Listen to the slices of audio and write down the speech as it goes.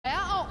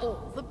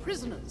all the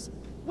prisoners?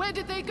 Where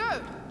did they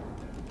go?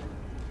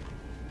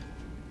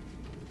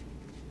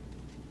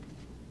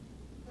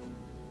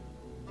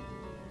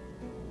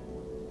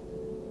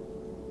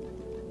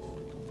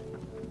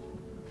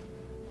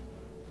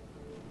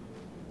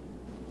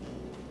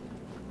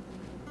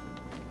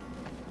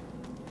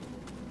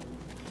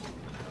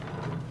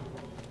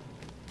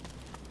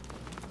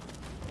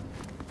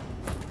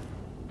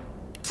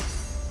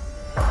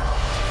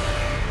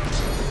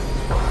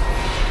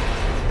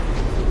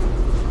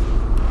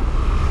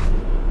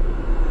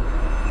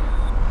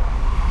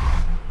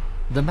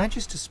 The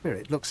Magister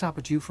Spirit looks up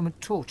at you from a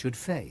tortured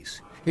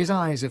face. His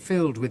eyes are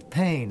filled with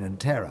pain and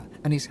terror,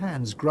 and his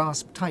hands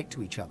grasp tight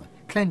to each other,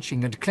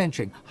 clenching and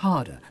clenching,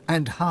 harder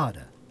and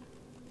harder.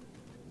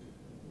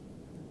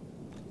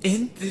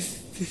 In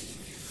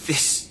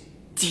this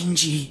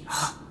dingy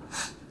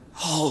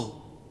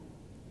hole,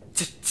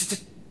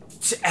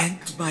 to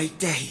end my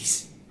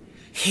days,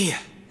 here,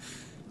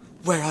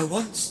 where I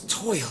once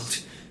toiled,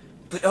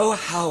 but oh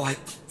how I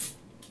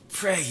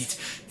prayed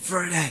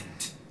for an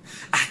end.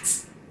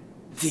 At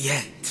the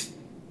end.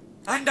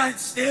 And I'm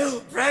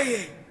still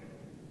praying.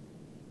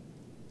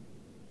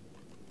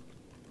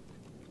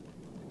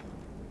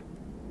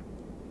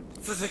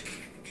 For the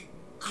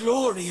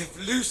glory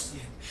of Lucian,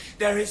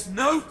 there is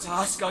no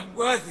task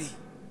unworthy.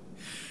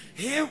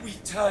 Here we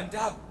turned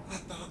out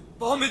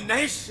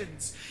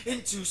abominations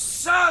into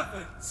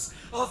servants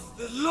of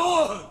the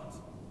Lord.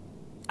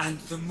 And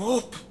the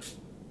more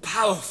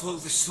powerful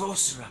the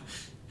sorcerer,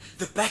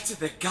 the better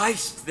the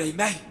geist they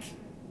make.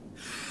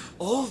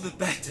 All the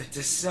better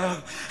to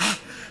serve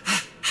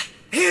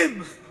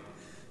him.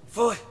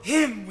 For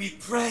him we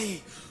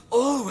pray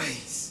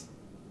always.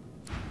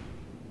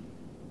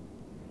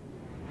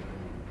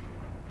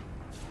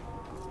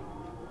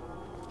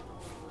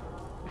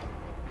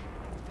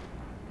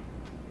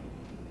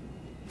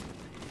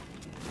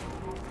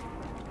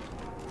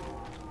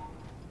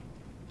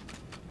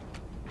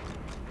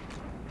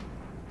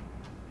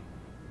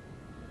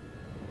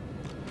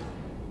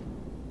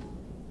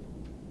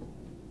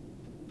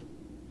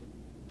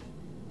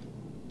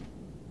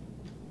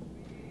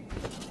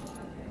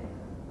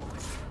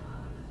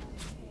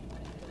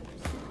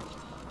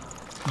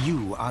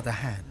 You are the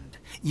hand.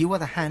 You are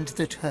the hand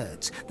that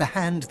hurts, the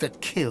hand that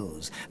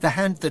kills, the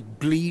hand that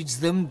bleeds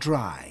them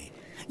dry.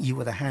 You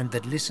are the hand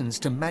that listens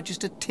to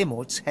Magister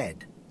Timort's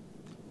head.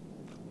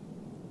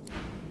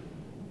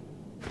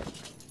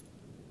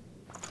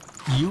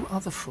 You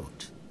are the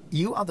foot.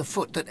 You are the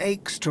foot that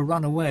aches to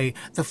run away,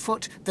 the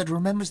foot that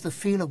remembers the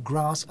feel of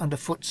grass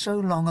underfoot so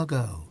long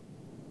ago.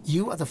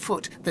 You are the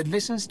foot that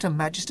listens to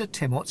Magister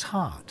Timort's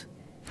heart.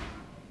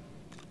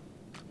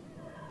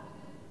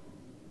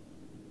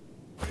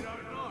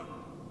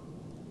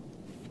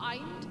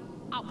 Find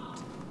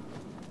out.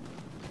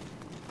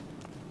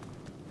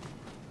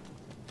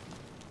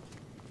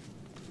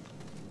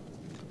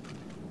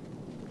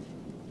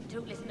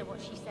 Don't listen to what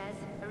she says.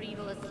 Her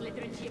evil will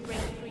slither into your brain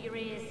through your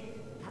ears.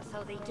 That's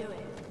how they do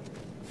it.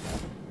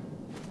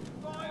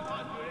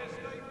 500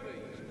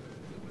 escapees.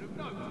 You would have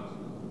noticed.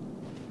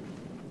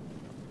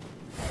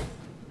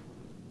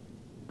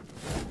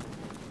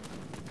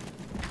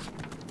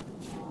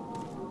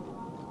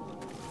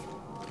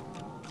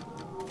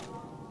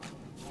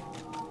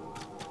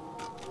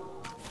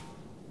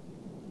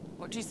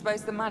 What do you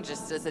suppose the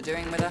Magisters are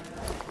doing with her?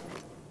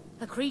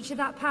 A creature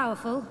that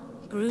powerful?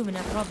 Grooming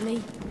her,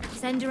 probably.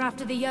 Send her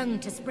after the young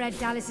to spread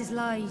Dallas's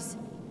lies.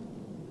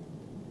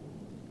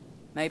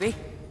 Maybe.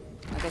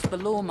 I guess the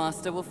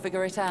Lawmaster will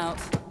figure it out.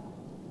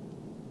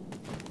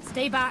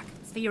 Stay back.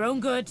 It's for your own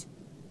good.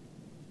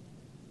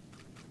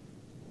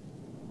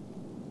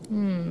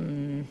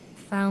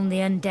 Found the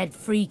undead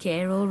freak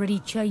here already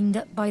chained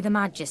up by the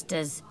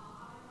Magisters.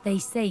 They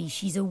say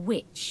she's a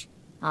witch.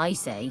 I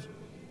say.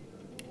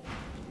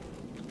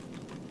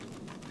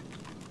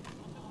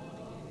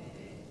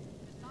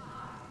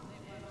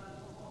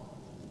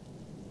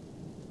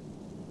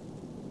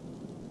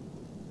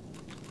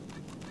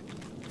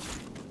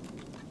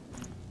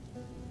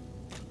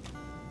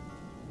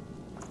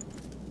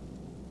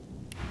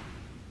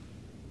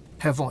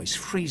 Her voice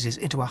freezes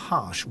into a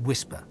harsh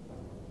whisper.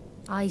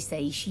 I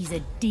say she's a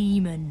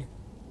demon.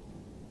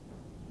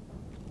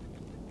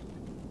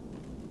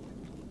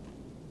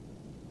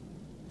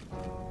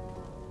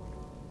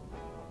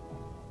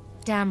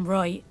 Damn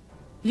right.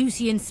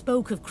 Lucian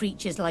spoke of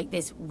creatures like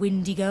this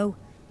Windigo.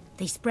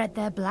 They spread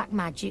their black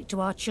magic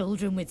to our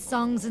children with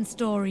songs and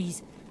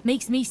stories.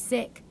 Makes me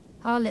sick.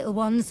 Our little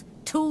ones,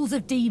 tools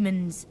of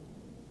demons.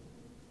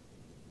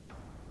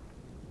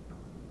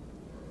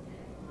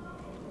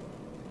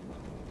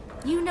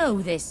 You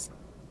know this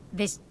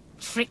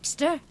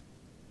trickster?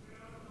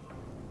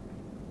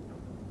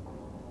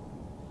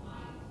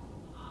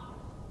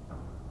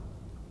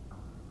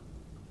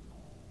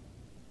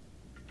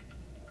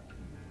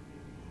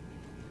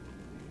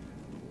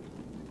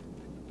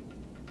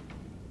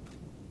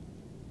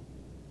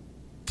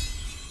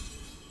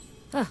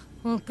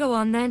 Well, go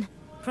on then.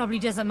 Probably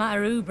doesn't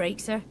matter who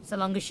breaks her, so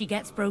long as she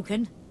gets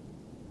broken.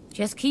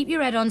 Just keep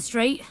your head on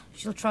straight.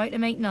 She'll try to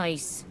make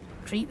nice.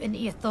 Creep into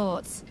your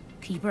thoughts.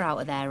 Keep her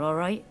out of there, all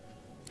right?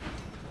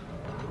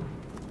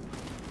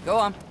 Go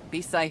on,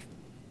 be safe.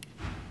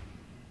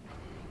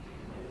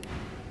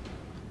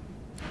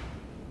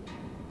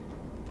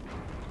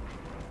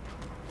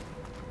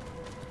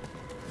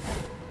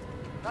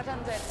 That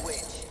undead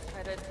witch.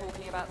 Heard her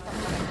talking about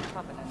some kind of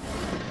covenant.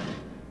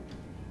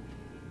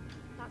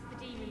 That's the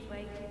demon's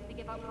way. They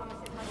give out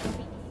promises like a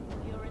feast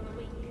during the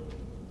week.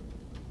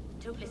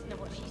 Don't listen to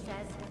what she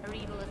says. Her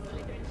evil will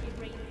slither into your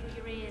brain through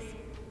your ears.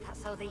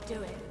 That's how they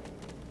do it.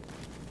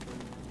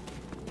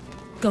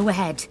 Go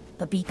ahead,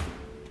 but be...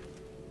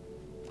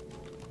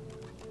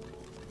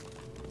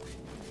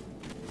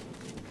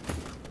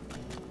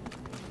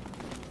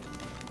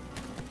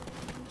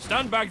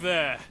 Stand back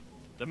there!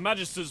 The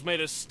Magister's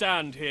made us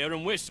stand here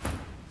and whisper.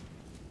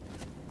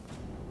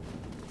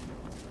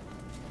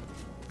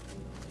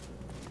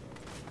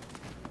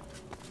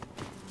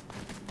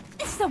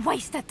 It's a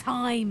waste of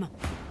time!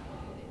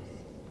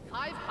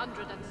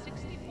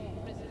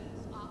 564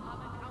 prisoners are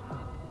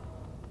unaccounted.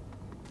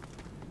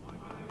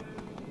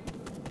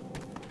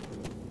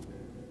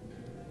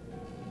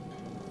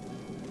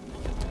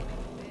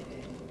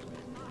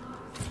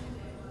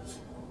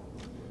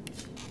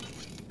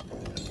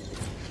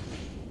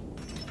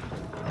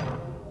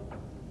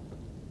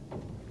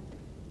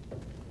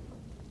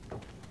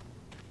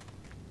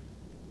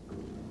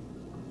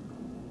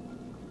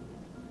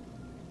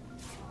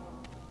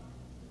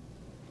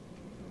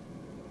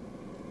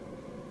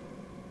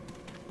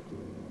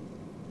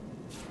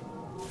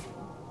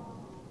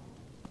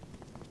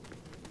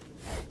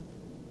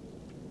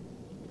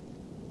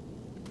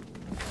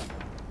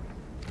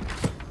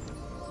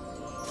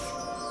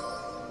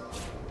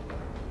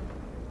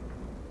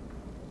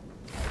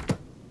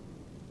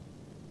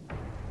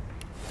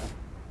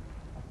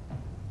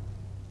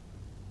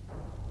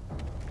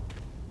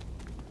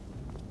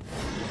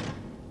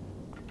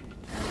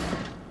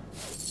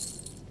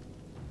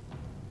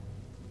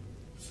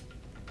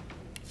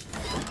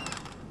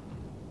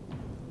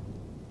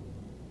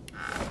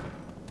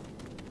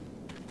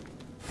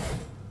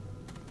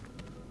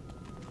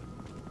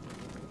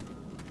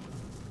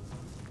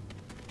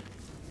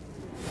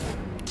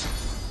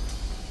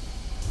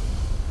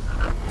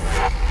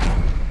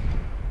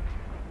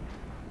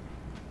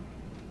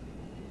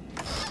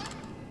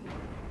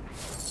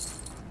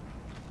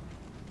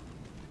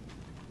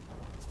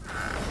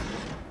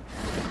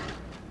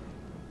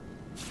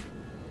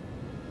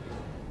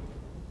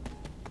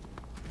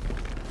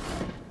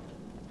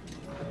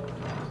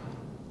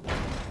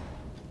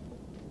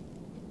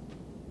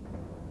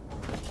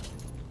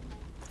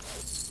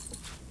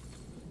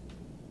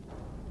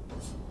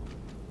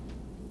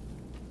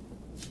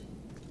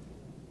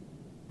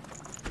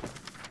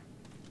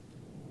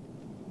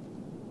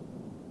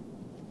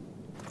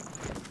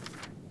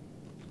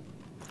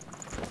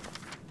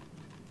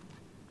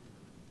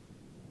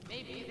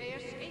 Maybe they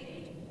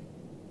escaped.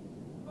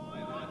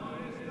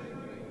 500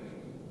 escapees.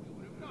 You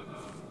would have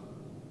noticed.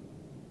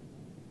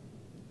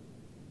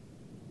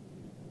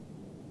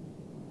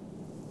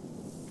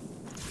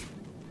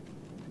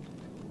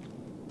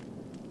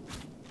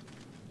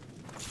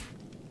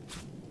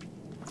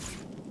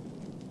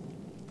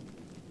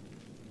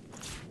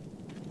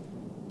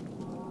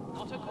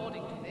 Not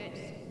according to this.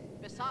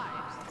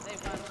 Besides, they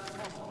weren't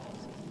sorcerers.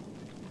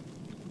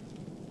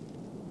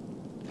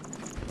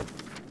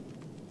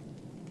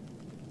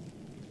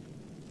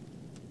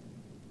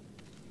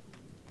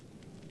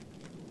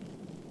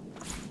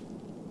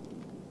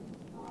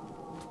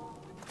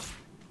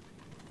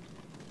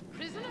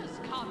 Prisoners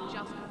can't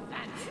just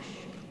vanish.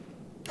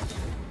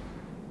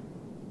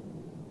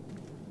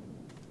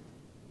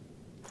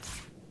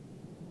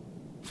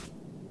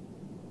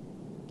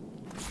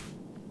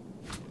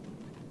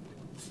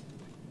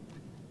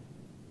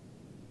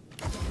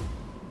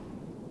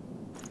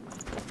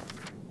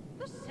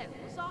 The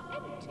cells are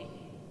empty.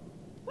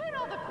 Where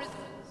are the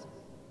prisoners?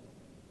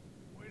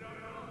 We don't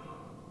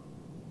know.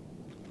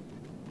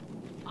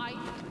 I'm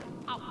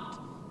out.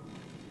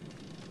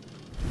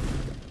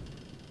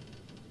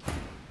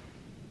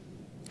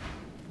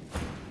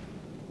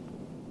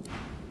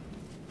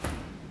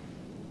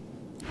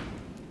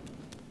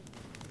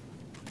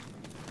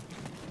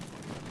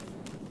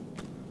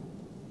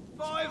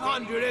 Five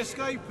 500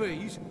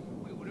 escapees?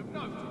 We would have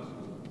noticed.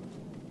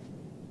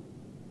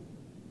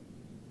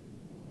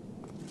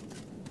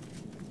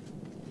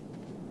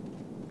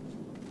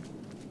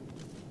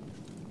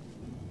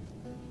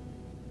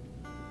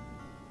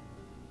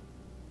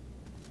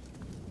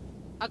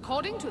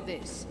 According to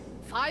this,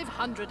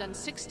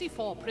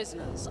 564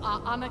 prisoners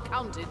are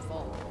unaccounted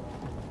for.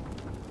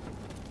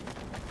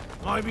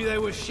 Maybe they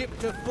were shipped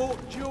to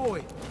Fort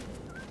Joy.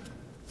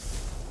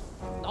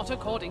 Not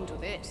according to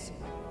this.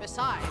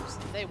 Besides,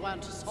 they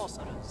weren't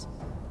sorcerers.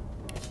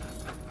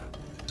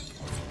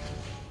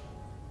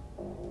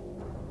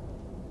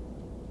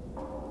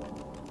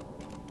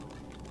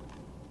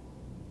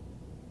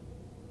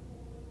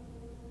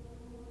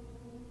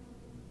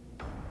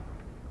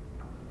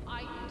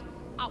 I'm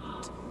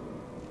out.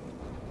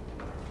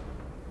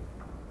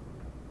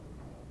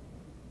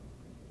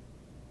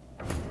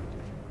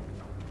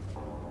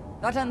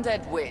 That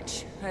undead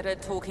witch, heard her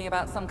talking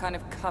about some kind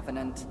of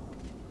covenant.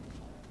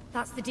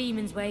 That's the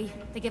demon's way.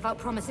 They give out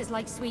promises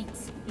like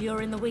sweets,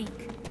 luring the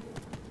weak.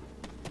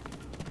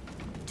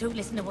 Don't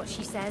listen to what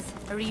she says.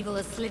 Her evil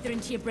will slither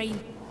into your brain.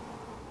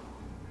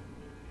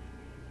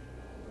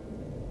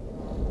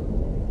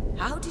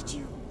 How did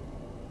you...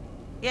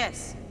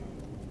 Yes.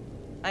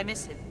 I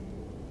miss him.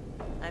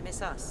 I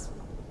miss us.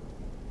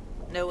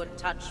 No one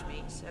touched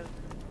me, so...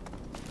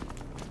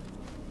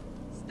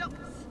 Stop!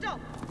 Stop!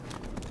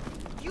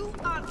 You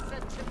answer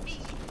to me.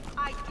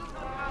 I do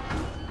not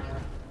answer to you.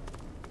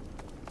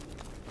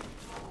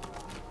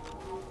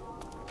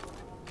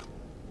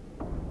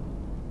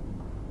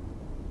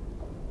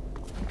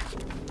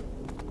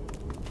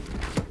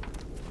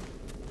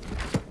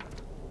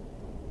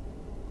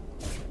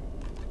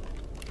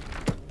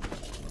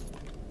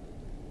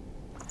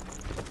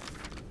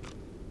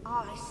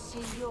 I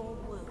see your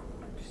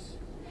wounds.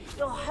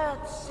 Your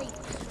hurt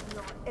seeps from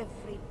your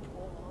every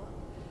pore.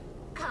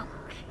 Come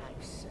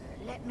closer,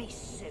 let me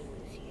soothe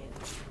you.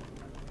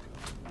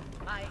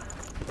 My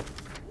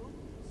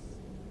wounds?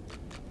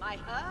 My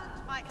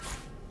hurt? My...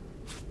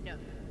 No.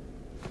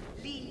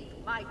 Leave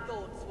my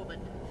thoughts,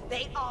 woman.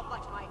 They are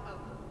but my own.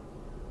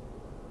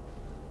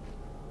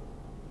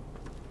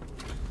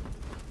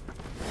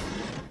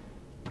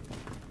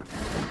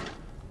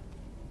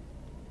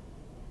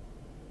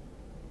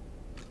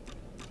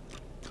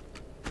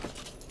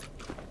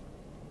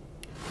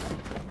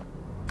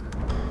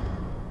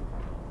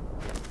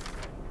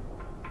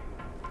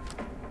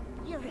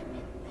 You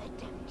remember,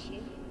 don't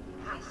you?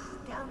 Us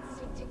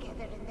dancing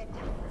together in the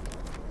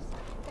daffodils,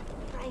 the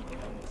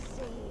fragrant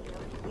sea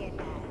of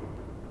yellow.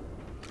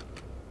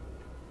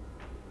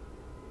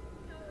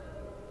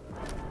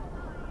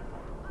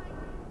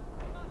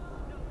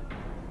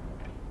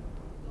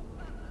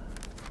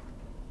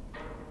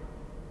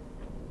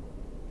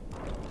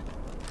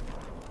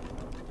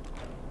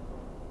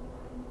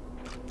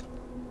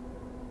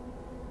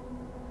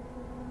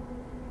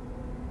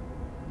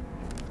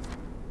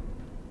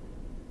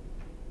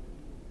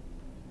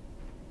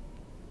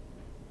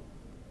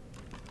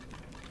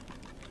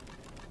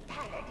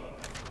 Paladin,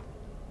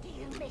 do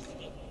you miss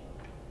him?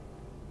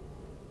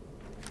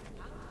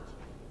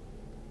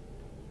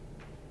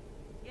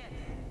 Yes.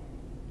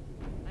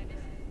 I miss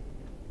him.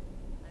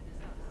 I miss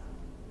us.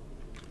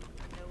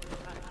 No one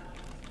touched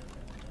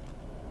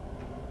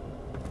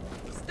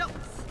me. Stop!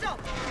 Stop!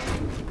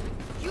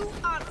 You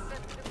answer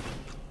to me.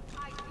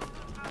 I do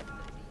not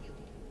answer to you.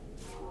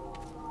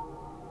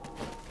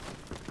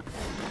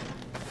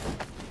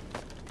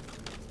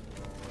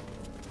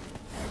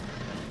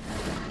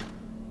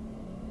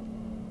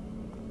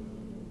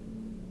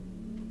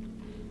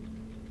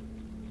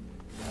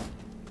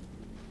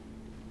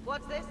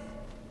 What's this?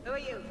 Who are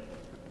you?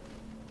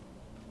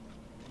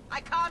 I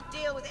can't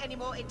deal with any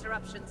more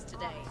interruptions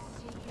today.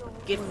 See your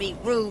Give me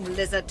room,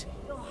 lizard.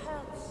 Your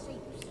hurt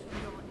seeps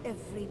from your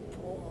every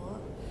pore.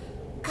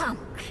 Come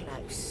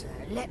closer,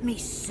 let me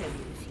soothe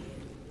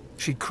you.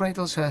 She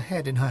cradles her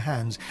head in her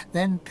hands,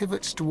 then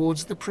pivots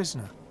towards the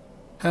prisoner.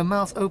 Her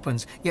mouth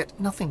opens, yet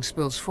nothing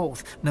spills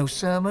forth. No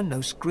sermon,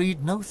 no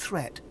screed, no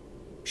threat.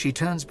 She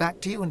turns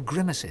back to you and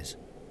grimaces.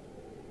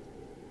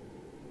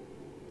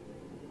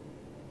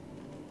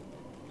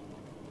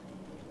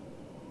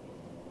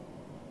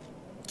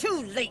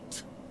 Too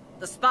late!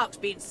 The spark's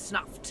been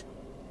snuffed.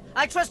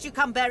 I trust you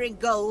come bearing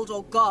gold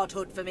or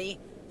godhood for me,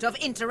 to have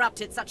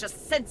interrupted such a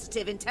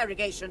sensitive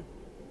interrogation.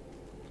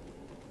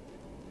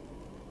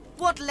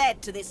 What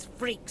led to this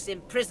freak's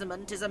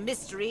imprisonment is a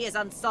mystery as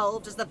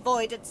unsolved as the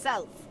void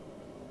itself.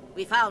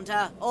 We found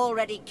her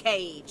already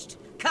caged,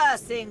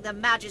 cursing the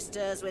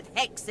Magisters with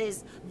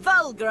hexes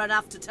vulgar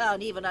enough to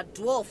turn even a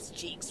dwarf's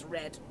cheeks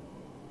red.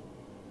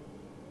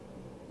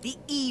 The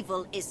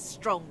evil is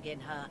strong in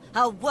her.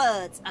 Her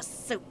words are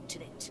soaked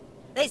in it.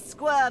 They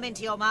squirm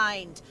into your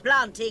mind,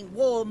 planting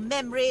warm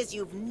memories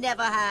you've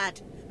never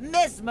had,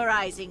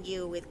 mesmerizing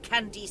you with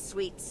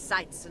candy-sweet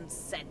sights and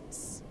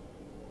scents.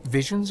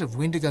 Visions of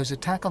Wendigo's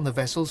attack on the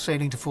vessel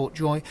sailing to Fort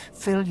Joy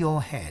fill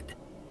your head.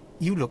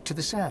 You look to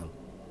the cell,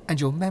 and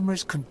your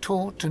memories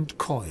contort and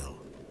coil.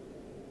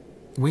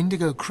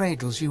 Wendigo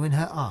cradles you in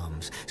her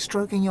arms,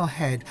 stroking your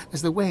head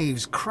as the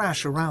waves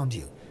crash around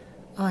you.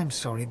 I'm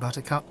sorry,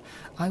 Buttercup.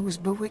 I was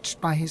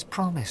bewitched by his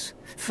promise.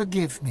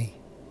 Forgive me.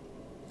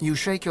 You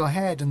shake your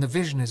head and the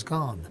vision is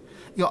gone.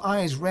 Your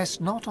eyes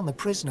rest not on the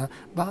prisoner,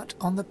 but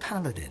on the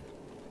paladin.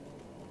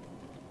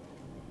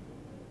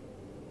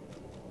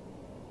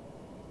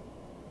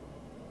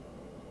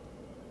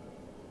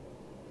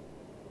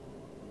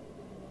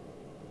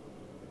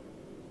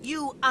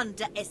 You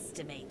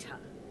underestimate her.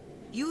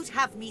 You'd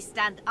have me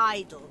stand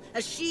idle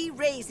as she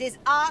raises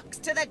arcs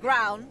to the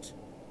ground?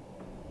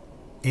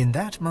 In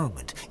that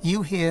moment,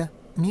 you hear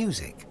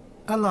music,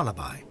 a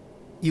lullaby.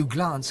 You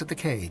glance at the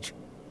cage.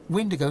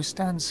 Wendigo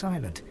stands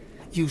silent.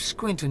 You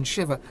squint and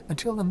shiver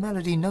until the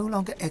melody no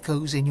longer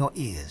echoes in your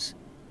ears.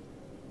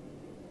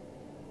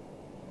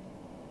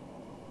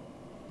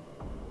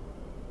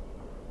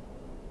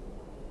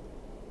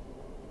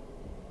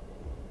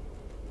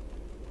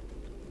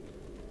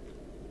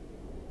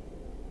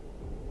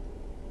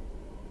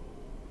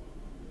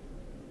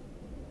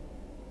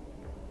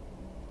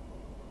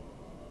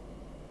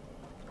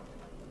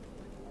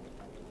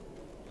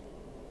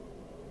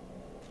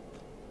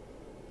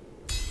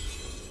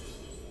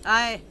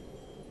 I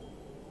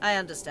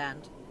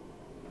understand.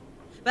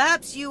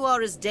 Perhaps you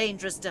are as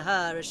dangerous to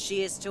her as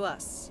she is to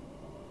us.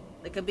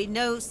 There can be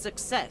no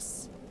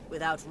success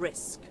without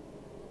risk.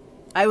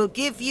 I will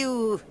give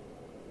you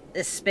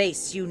the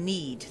space you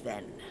need,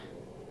 then.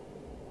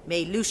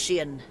 May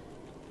Lucian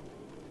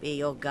be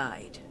your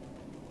guide.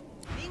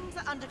 Things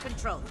are under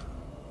control.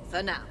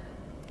 For now.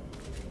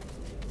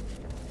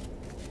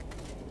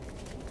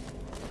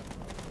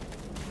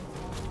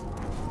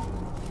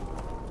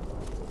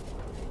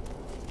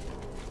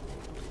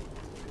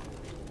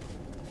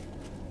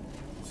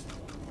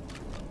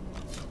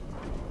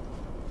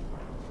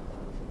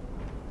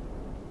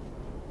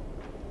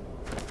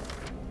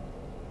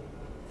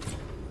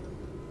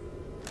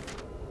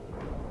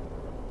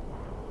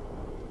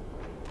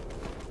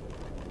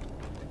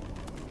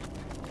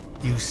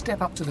 You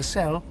step up to the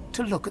cell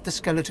to look at the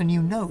skeleton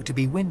you know to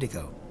be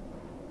Wendigo.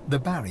 The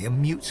barrier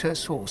mutes her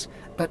source,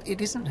 but it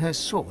isn't her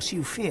source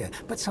you fear,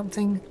 but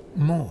something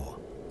more,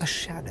 a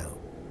shadow.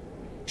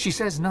 She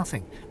says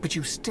nothing, but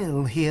you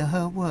still hear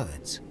her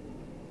words.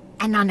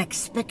 An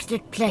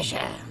unexpected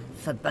pleasure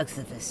for both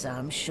of us,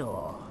 I'm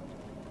sure.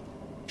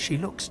 She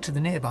looks to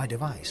the nearby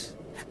device,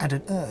 and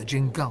an urge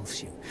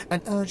engulfs you,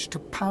 an urge to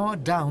power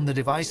down the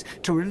device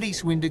to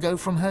release Wendigo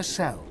from her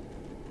cell.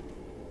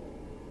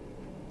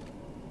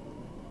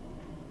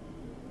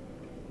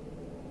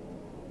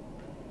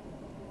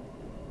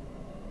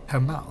 Her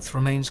mouth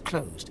remains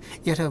closed,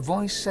 yet her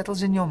voice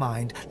settles in your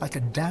mind like a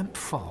damp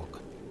fog.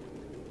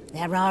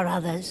 There are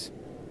others,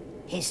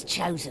 his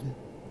chosen,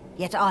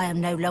 yet I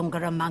am no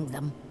longer among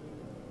them.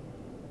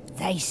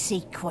 They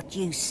seek what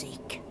you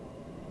seek,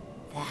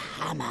 the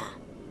hammer.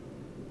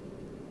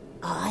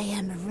 I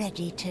am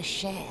ready to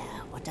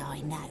share what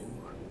I know.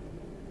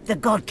 The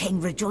God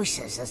King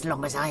rejoices as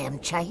long as I am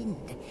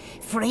chained.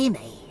 Free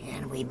me,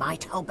 and we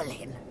might hobble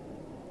him.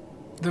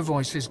 The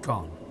voice is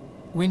gone.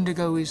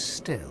 Wendigo is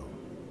still.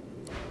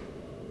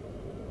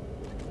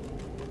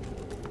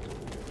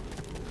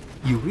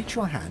 You reach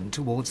your hand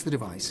towards the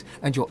device,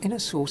 and your inner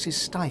source is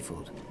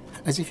stifled,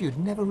 as if you'd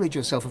never rid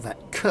yourself of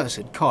that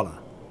cursed collar.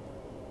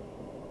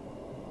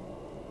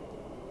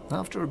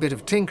 After a bit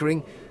of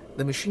tinkering,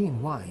 the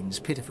machine whines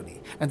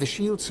pitifully, and the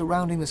shield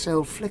surrounding the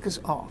cell flickers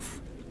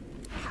off.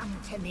 Come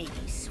to me,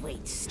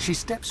 sweets. She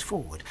steps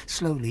forward,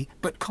 slowly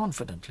but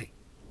confidently.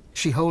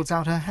 She holds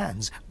out her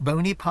hands,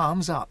 bony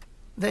palms up.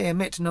 They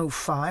emit no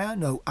fire,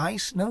 no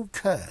ice, no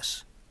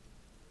curse.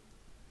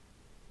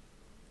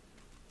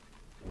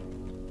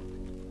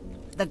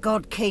 The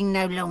God King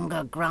no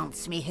longer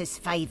grants me his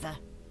favour.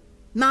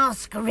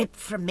 Mask ripped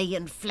from me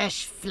and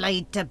flesh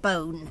flayed to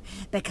bone,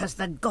 because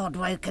the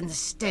God-woken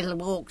still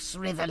walks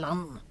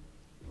Rivellon.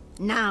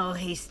 Now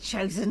he's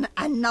chosen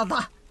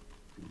another.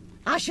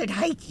 I should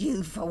hate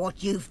you for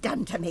what you've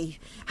done to me,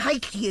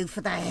 hate you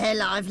for the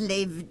hell I've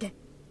lived.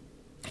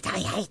 But I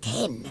hate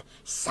him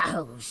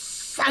so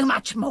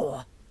much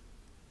more.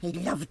 He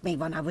loved me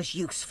when I was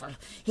useful.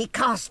 He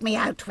cast me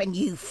out when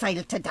you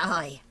failed to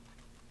die.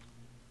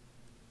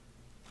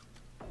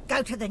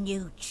 Go to the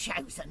new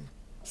chosen.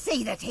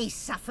 See that he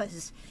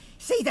suffers.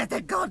 See that the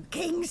God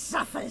King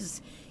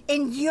suffers.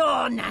 In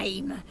your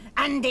name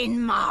and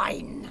in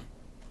mine.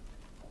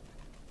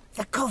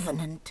 The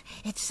Covenant,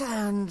 it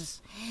sounded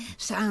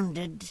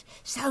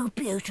so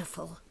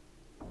beautiful.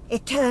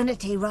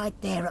 Eternity right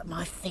there at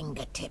my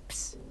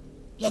fingertips.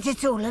 Yet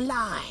it's all a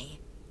lie.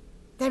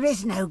 There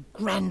is no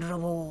grand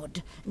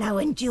reward, no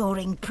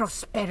enduring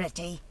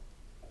prosperity.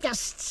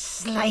 Just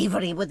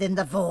slavery within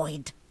the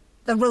void.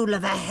 The rule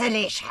of a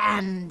hellish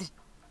hand.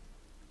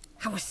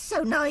 I was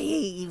so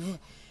naive.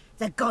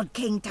 The God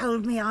King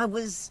told me I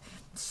was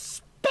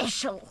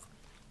special.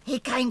 He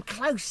came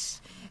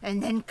close,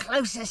 and then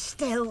closer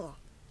still.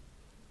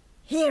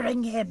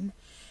 Hearing him,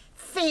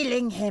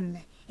 feeling him,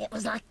 it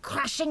was like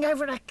crashing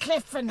over a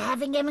cliff and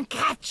having him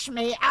catch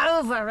me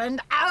over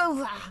and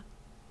over.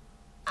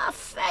 I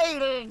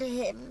failed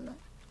him.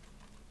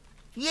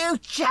 You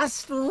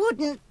just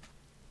wouldn't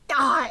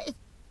die.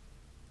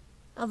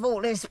 Of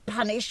all his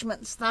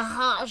punishments, the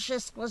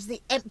harshest was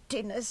the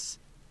emptiness,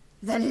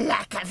 the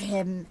lack of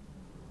him.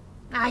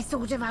 I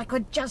thought if I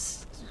could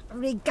just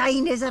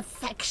regain his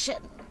affection,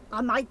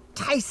 I might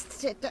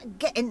taste it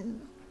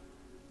again.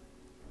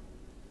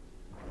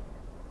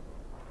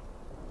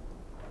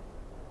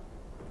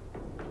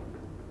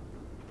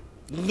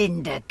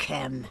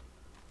 Lindercam.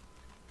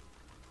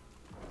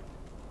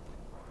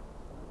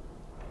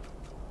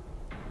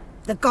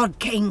 The God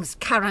King's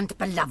current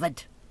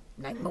beloved.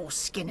 No more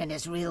skin in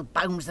his real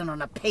bones than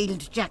on a peeled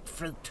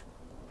jackfruit.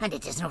 And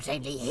it is not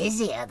only his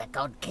ear the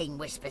God King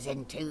whispers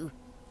into.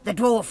 The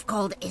dwarf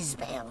called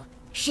Isbel.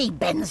 She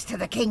bends to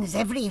the king's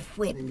every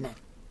whim.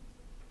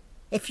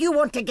 If you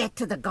want to get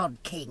to the God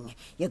King,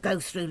 you go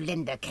through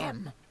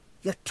Lindercam.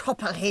 You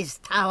topple his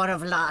tower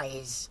of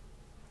lies.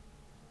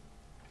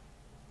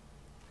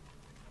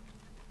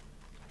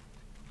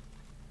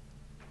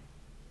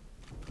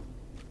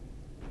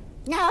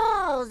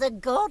 No, the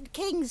God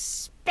King's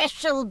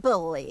special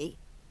boy.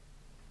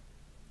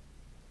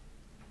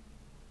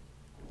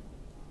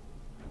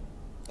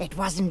 It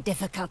wasn't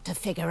difficult to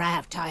figure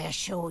out, I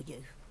assure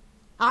you.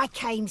 I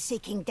came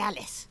seeking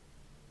Dallas.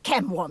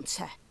 Kem wants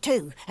her,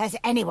 too, as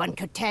anyone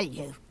could tell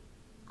you.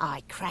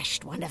 I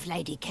crashed one of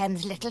Lady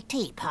Kem's little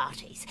tea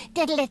parties,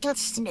 did a little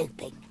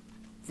snooping.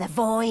 The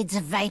Void's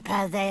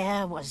vapour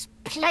there was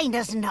plain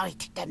as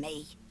night to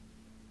me.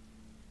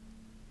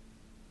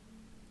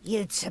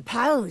 You'd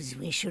suppose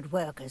we should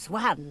work as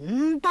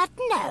one, but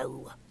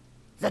no.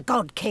 The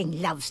God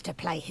King loves to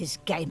play his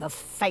game of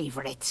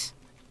favourites.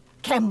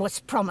 Kem was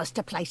promised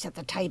a place at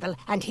the table,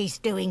 and he's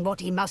doing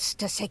what he must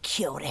to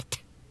secure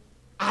it.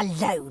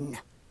 Alone.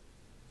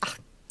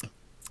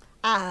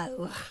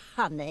 Oh,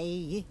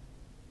 honey.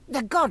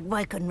 The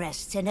God-Woken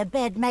rests in a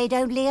bed made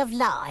only of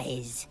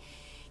lies.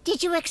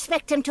 Did you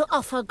expect him to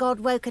offer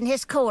God-Woken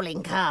his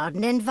calling card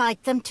and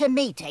invite them to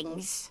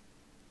meetings?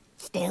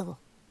 Still,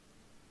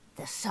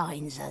 the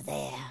signs are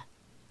there.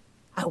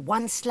 A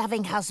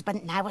once-loving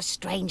husband now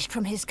estranged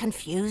from his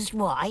confused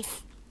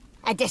wife.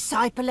 A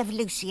disciple of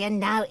Lucian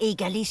now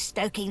eagerly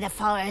stoking the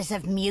fires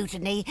of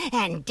mutiny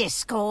and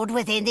discord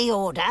within the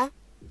Order.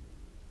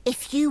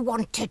 If you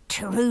want to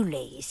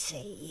truly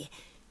see,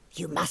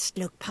 you must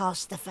look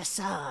past the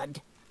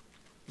facade.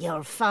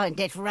 You'll find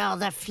it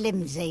rather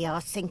flimsy,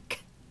 I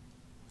think.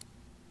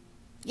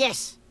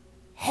 Yes,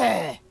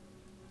 her.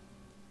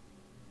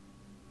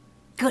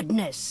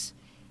 Goodness,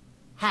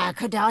 how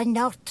could I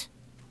not?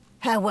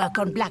 Her work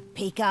on Black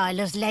Peak Isle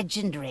is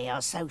legendary,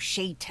 or so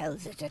she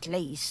tells it at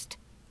least.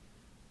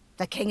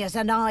 The king has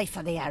an eye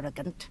for the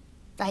arrogant.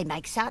 They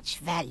make such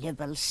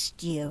valuable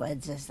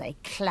stewards as they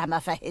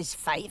clamour for his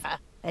favour,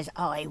 as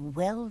I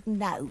well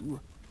know.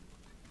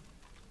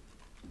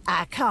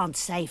 I can't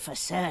say for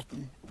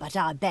certain, but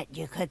I bet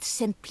you could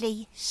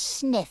simply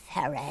sniff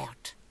her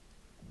out.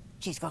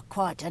 She's got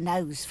quite a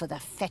nose for the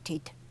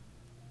fetid.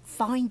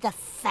 Find the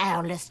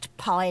foulest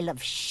pile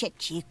of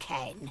shit you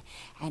can,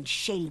 and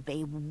she'll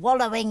be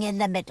wallowing in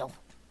the middle.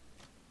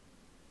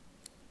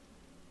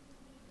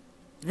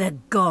 The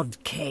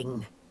God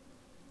King.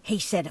 He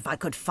said if I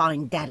could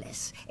find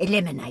Dallas,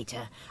 eliminate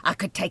her, I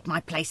could take my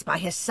place by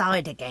his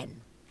side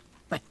again.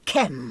 But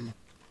Kem,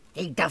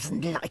 he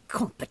doesn't like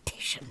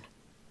competition.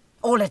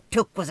 All it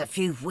took was a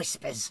few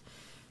whispers.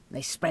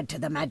 They spread to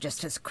the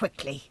Magisters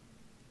quickly.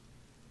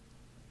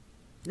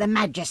 The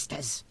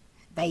Magisters,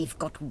 they've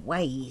got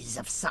ways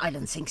of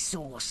silencing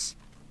Source.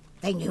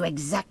 They knew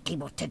exactly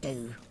what to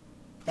do.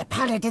 The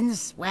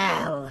Paladins,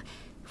 well,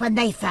 when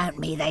they found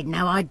me, they'd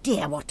no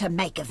idea what to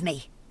make of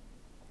me.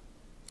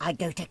 I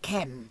go to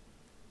Kem.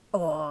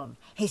 Or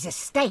his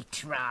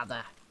estate,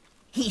 rather.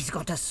 He's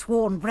got a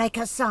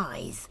Swornbreaker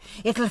scythe.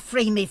 It'll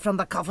free me from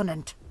the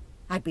Covenant.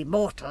 I'd be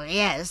mortal,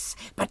 yes,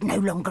 but no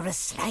longer a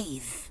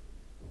slave.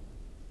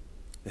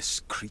 This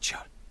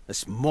creature,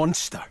 this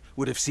monster,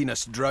 would have seen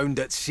us drowned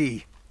at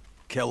sea.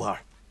 Kill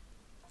her.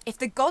 If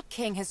the God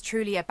King has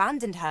truly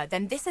abandoned her,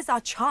 then this is our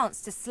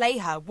chance to slay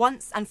her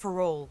once and for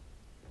all.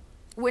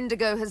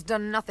 Windigo has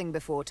done nothing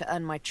before to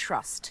earn my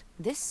trust.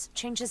 This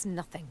changes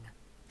nothing.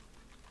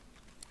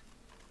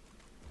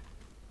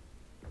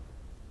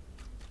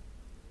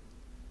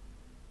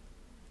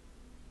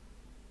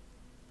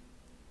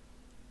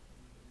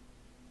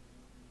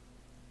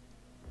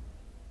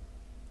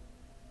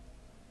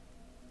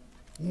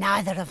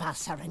 Neither of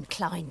us are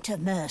inclined to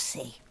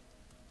mercy.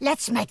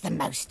 Let's make the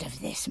most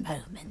of this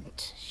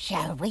moment,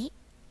 shall we?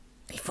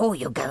 Before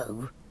you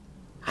go,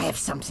 I have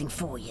something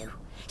for you.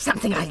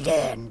 Something I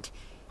learned.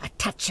 A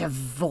touch of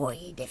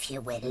void, if you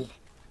will.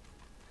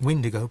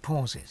 Windigo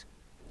pauses.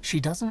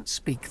 She doesn't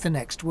speak the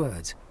next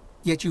words,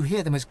 yet you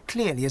hear them as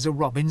clearly as a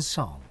robin's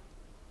song.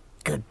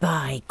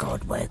 Goodbye,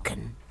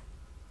 God-Woken.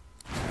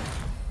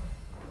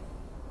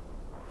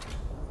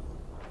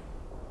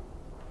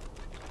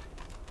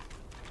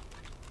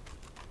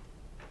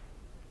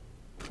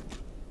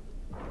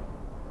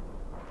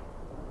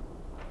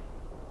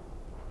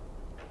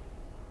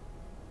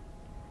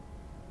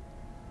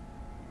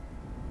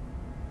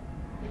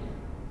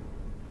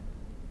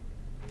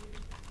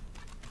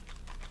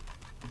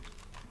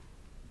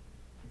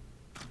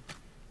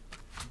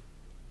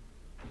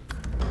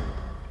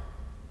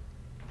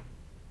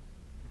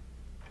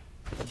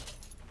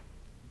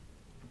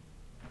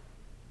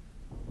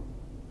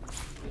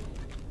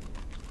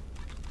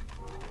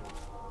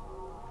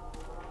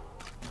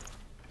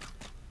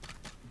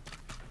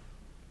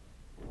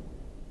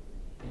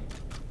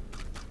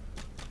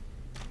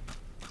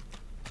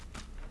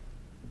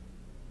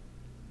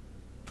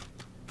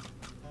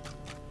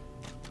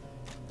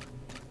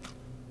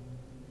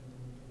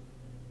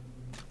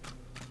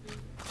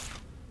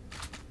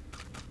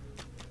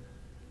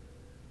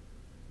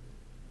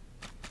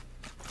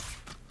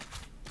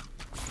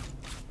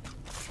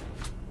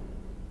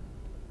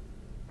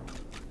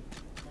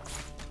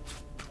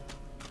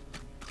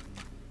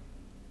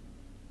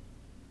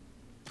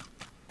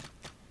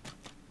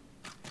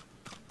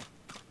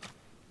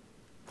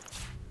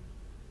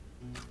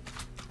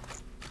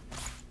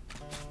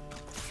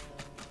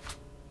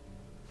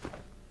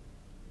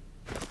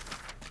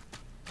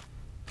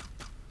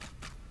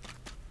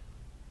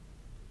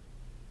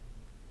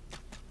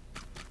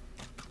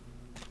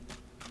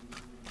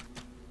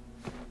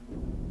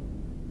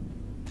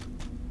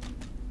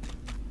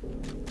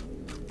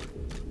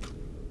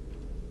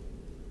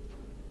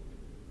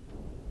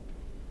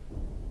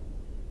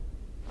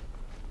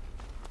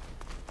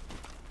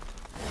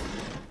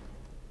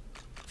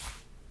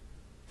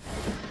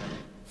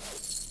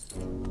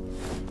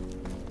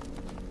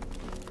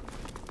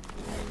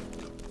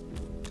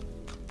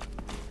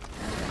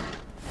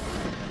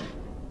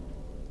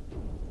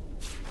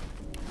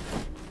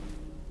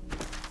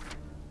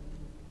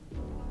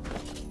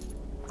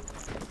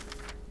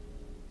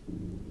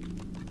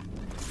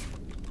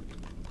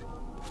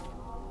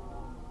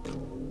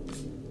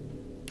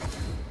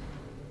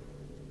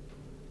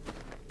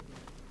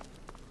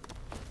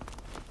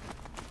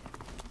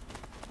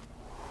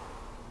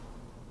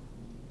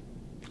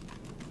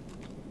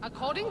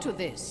 According to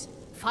this,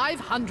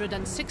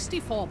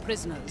 564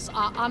 prisoners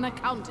are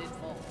unaccounted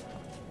for.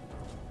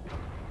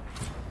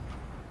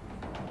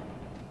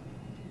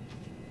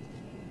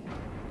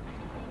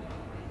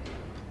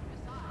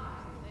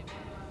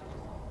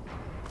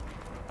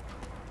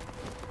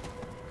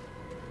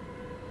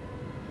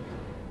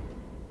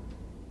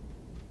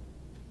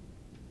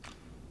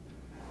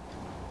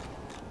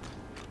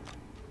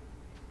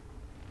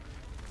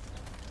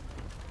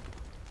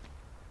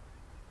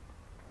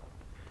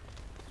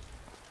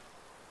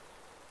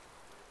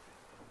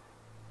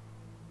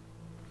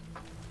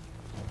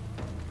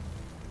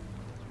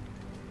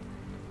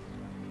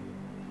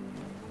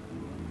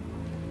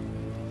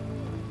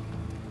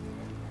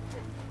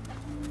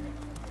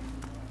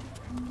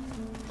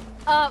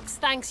 Arx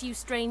thanks you,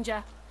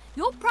 stranger.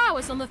 Your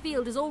prowess on the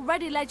field is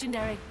already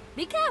legendary.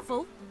 Be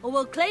careful, or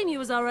we'll claim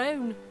you as our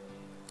own.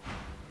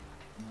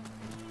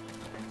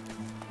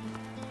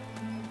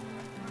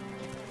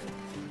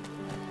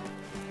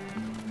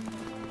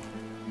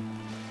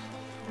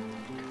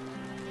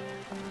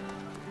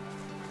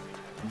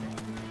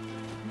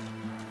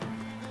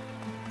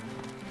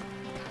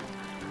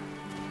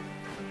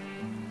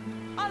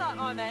 I like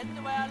my men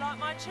the way I like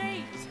my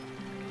cheese.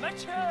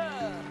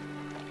 Mature!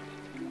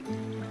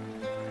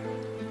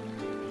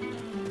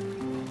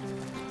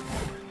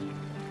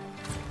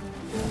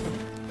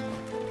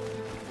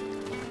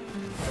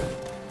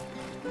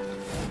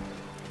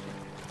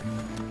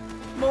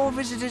 More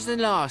visitors than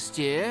last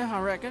year, I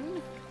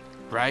reckon.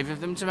 Brave of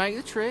them to make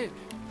the trip.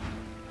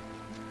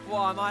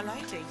 Why, my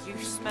lady, you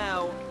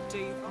smell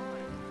divine.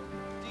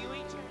 Do you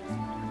eat cheese?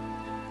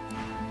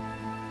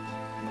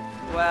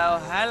 Well,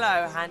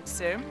 hello,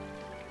 handsome.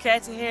 Care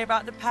to hear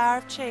about the power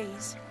of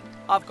cheese?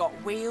 I've got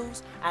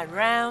wheels and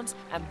rounds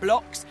and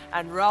blocks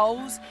and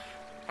rolls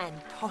and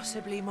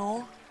possibly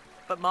more.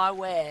 But my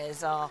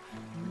wares are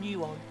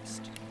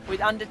nuanced, with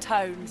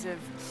undertones of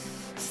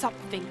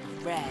something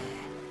rare.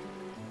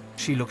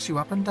 She looks you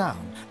up and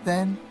down,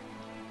 then...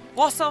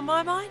 What's on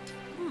my mind?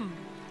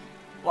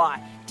 Why,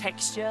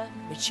 texture,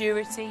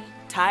 maturity,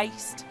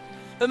 taste.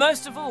 But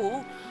most of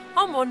all,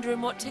 I'm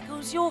wondering what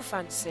tickles your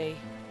fancy.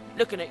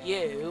 Looking at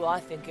you, I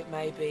think it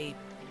may be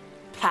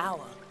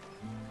power.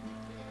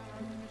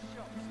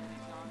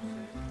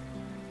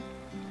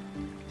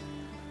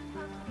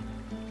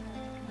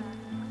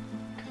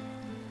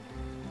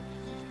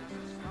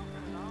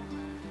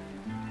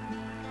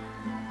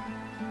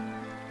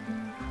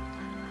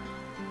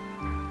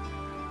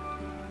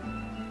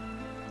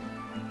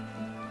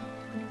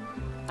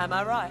 Am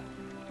I right?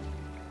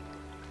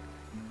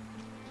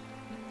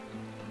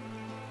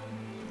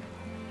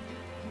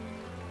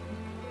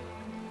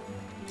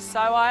 So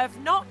I have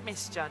not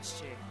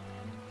misjudged you.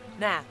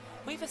 Now,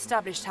 we've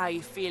established how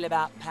you feel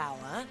about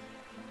power.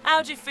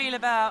 How do you feel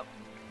about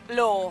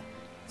law?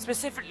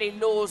 Specifically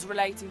laws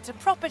relating to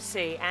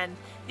property and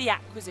the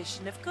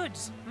acquisition of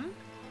goods,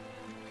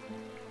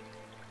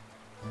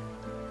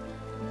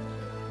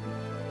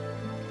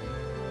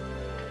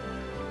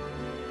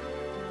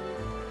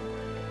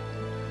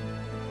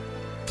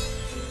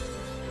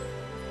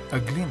 A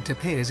glint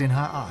appears in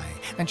her eye,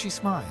 and she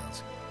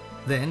smiles.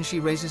 Then she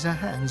raises her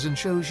hands and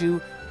shows you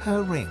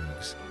her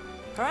rings.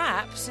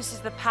 Perhaps this is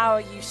the power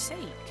you seek.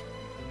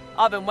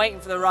 I've been waiting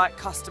for the right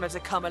customer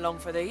to come along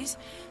for these,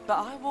 but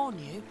I warn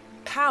you,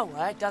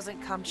 power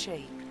doesn't come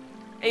cheap.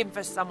 Even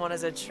for someone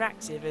as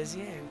attractive as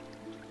you.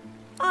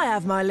 I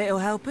have my little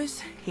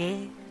helpers,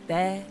 here,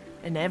 there,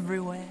 and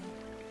everywhere.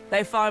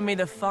 They find me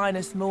the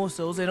finest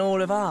morsels in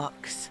all of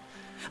Arx.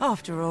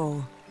 After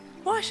all,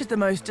 why should the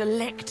most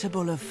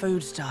delectable of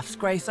foodstuffs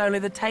grace only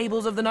the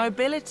tables of the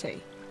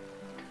nobility?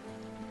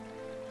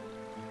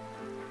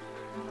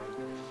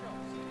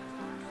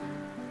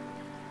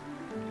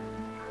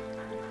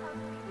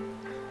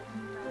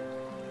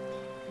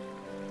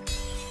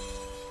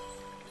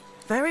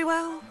 Very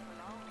well.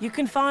 You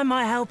can find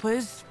my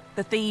helpers,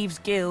 the Thieves'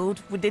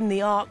 Guild, within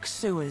the Ark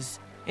sewers,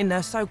 in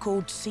their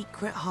so-called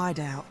secret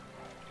hideout.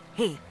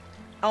 Here,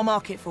 I'll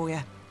mark it for you.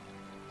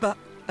 But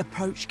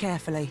approach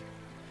carefully.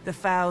 The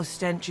foul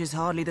stench is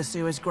hardly the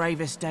sewer's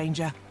gravest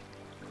danger.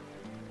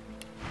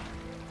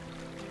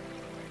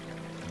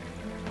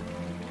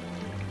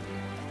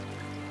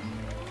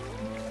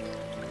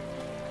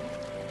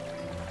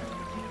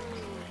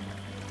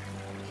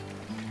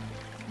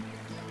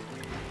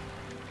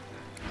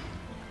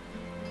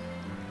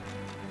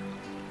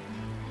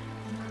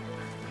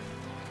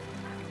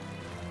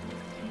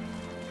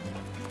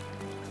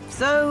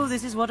 So,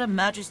 this is what a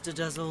Magister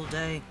does all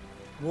day.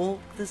 Walk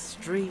the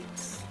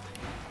streets.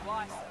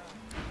 Why, sir?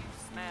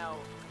 You smell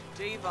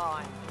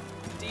divine.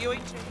 Do you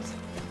eat cheese?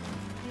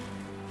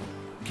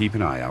 Keep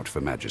an eye out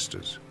for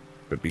Magisters,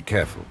 but be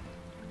careful.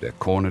 They're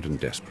cornered and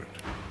desperate.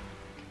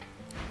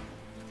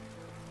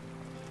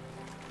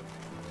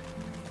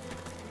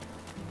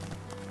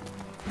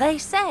 They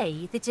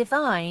say the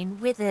Divine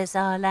withers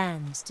our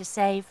lands to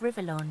save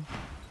Rivellon.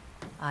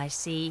 I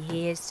see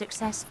he is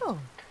successful.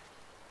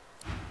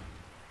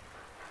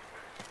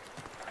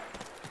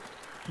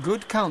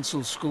 Good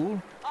Counsel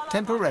School,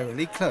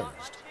 temporarily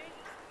closed.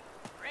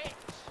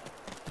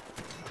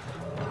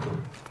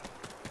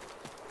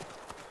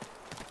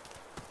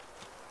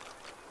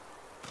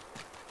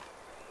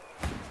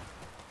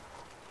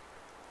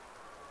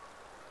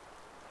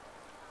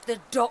 The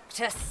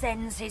doctor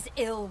sends his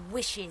ill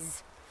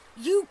wishes.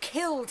 You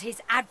killed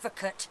his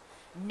advocate.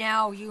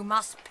 Now you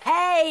must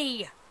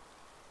pay!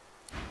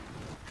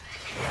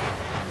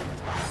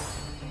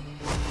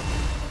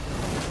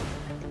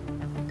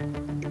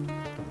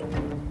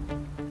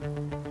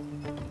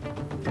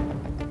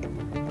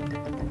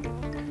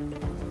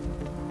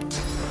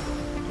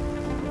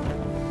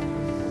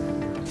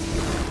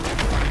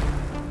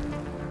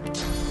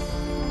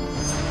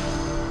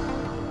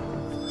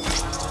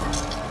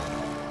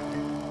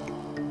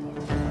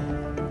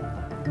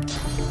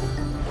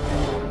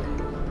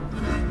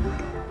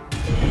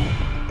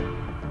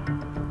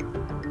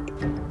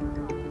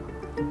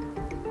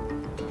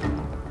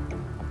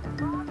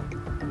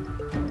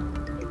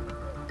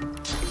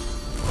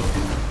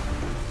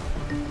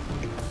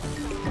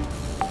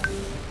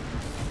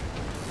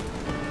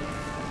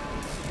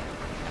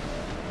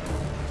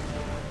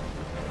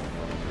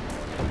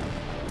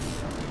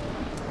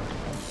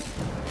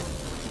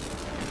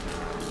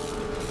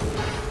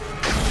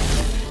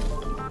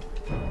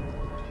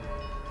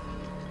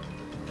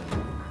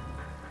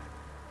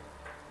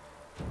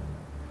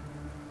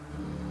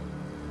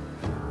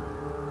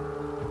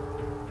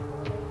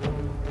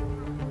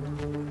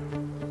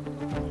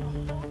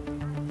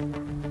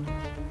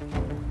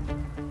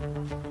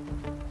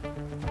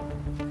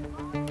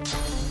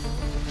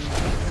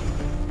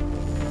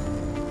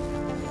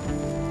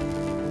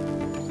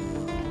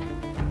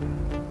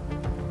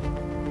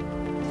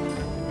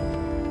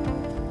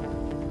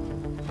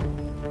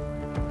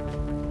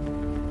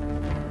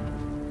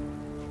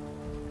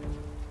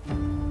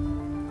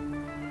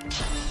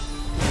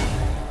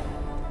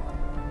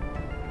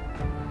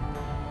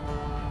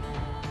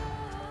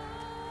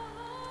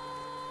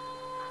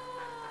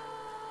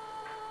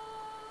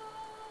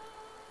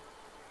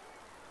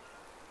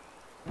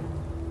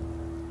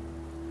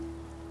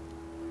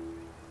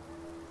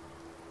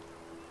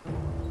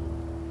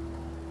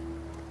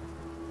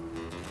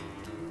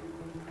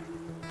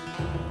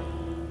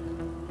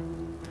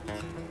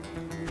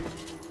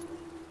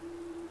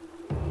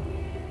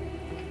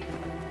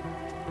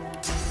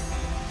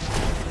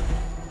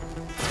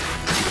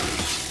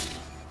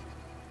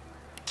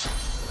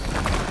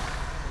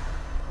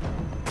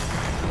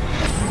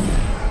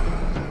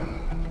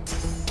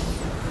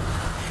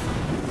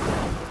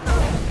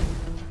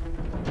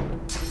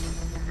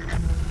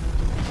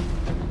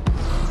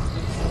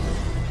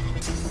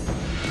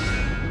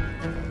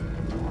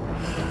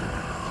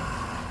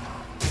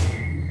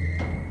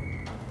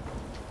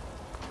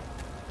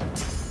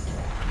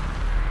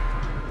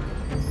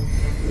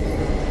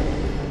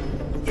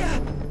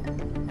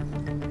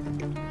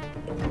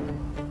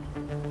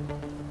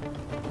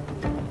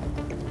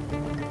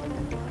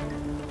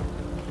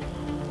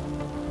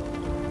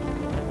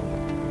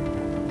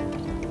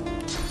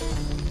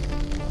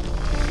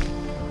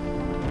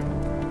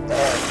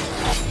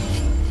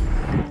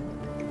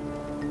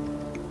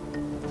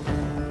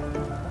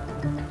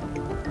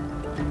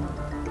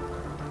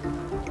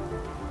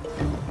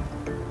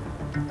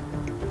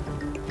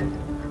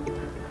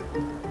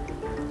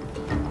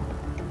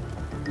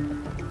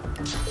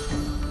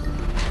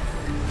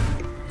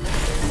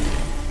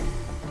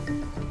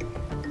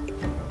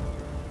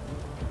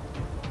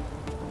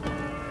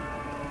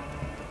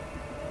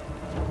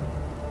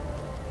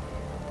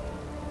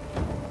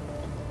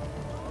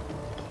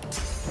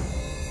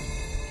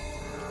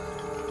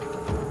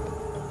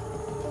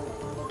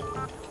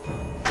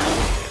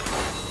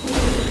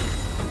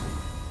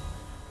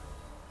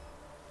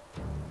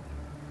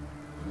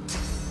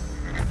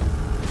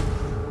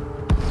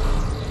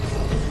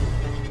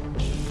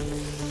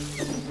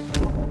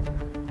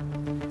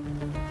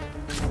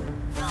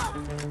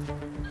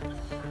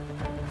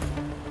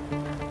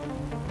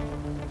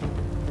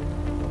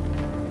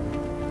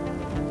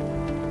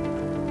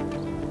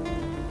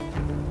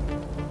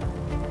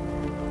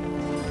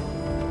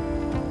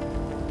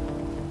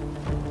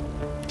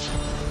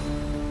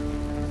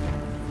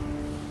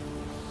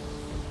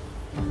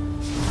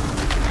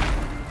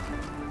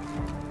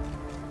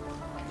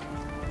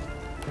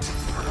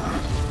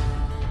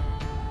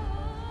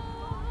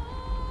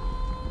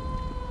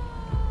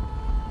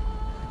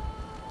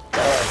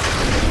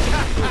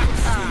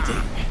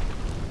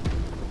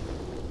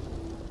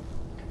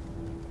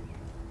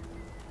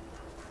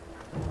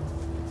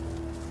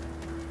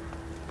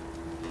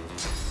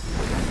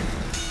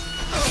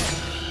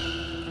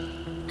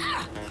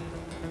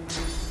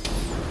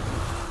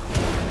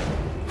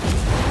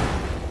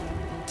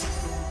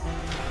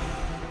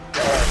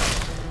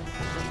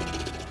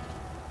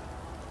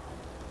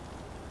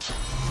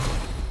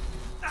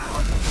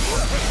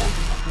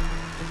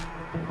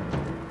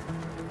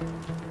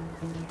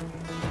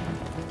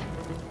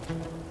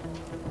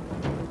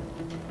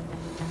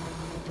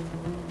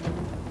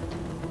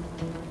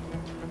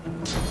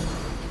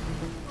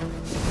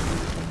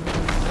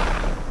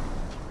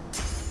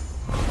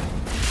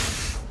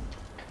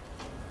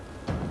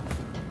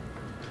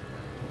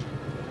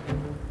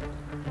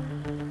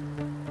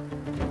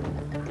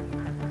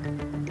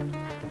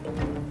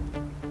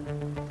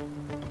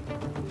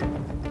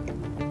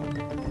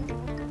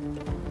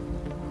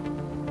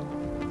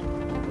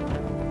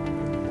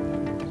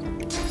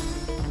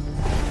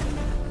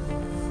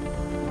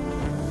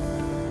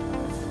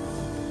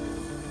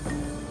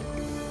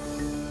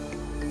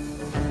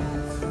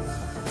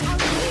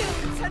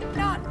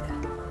 none.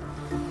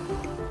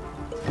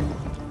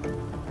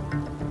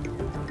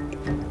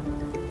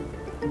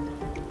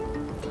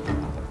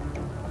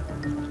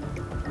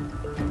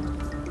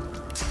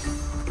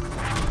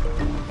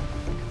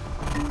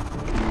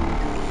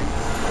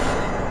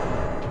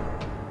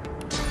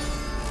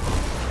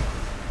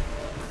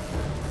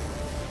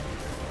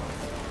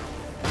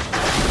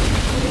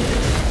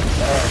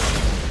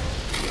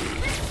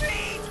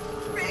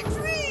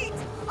 Retreat!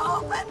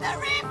 Open the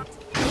rift!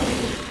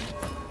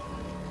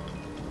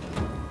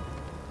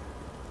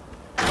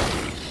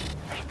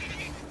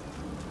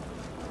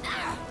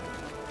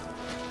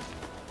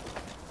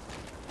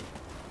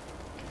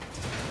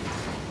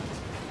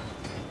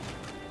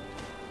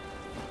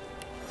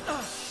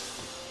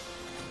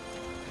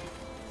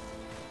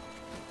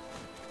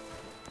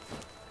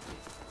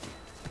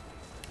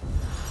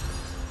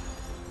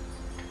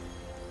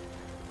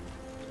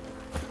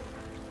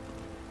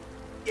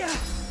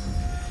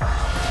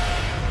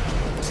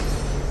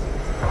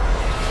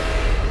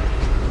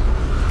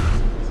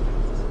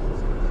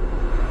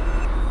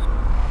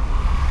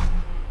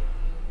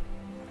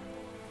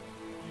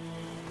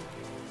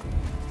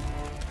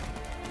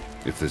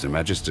 If there's a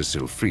Magister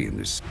still free in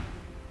this...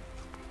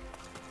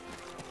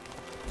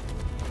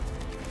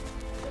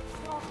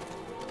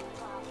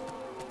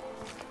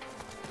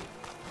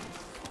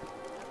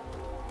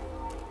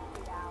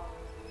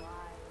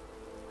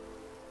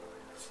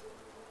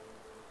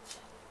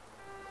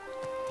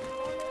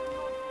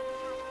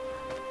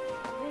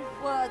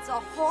 His words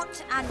are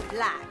hot and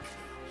black.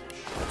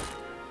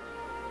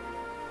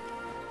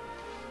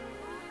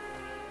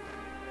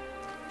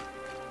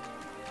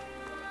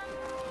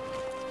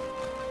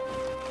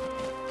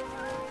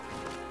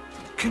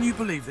 Can you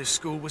believe this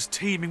school was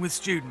teeming with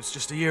students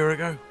just a year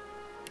ago?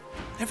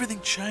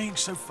 Everything changed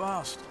so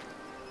fast.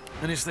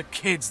 And it's the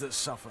kids that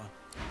suffer.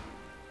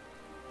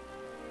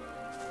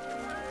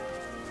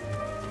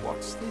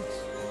 What's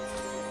this?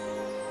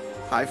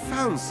 I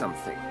found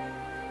something.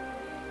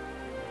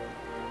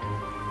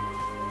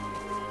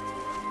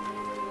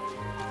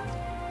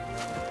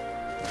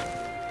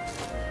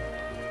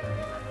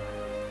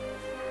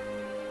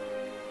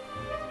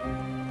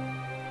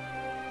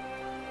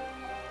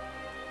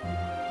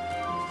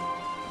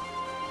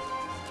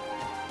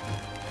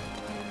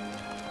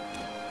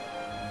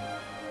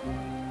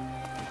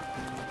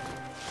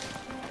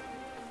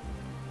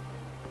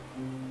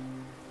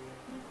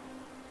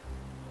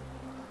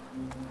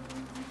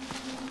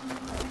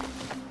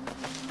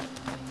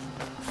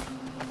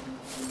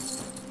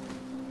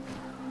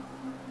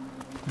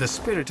 The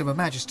spirit of a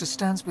Magister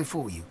stands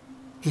before you.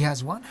 He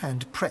has one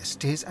hand pressed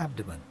to his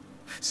abdomen.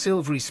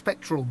 Silvery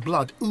spectral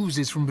blood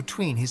oozes from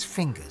between his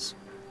fingers.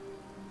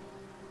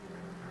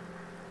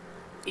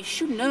 It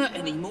shouldn't hurt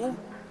anymore,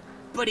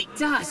 but it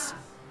does.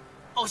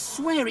 I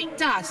swear it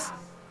does.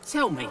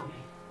 Tell me,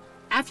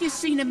 have you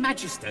seen a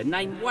Magister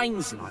named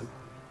Winslow?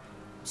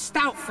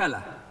 Stout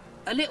fella,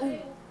 a little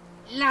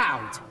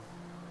loud.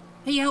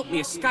 He helped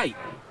me escape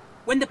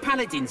when the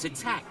Paladins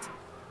attacked.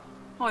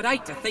 I'd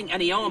hate to think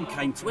any harm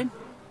came to him.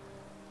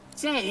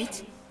 Dead?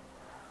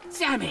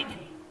 Damn it!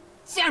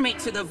 Damn it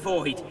to the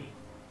void!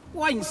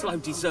 Winslow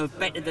deserved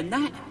better than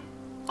that.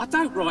 I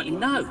don't rightly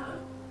know.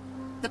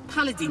 The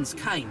Paladins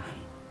came,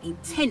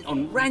 intent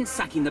on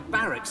ransacking the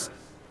barracks.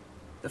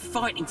 The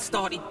fighting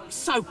started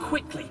so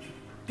quickly.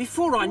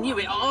 Before I knew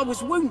it, I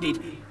was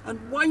wounded,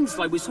 and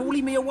Winslow was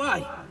hauling me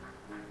away.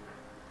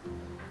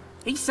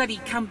 He said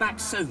he'd come back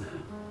soon,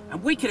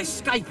 and we could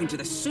escape into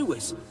the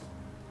sewers.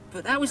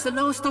 But that was the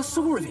last I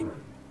saw of him.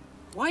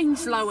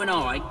 Winslow and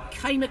I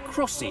came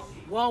across it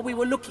while we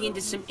were looking into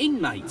some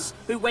inmates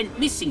who went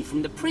missing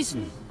from the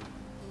prison.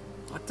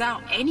 I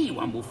doubt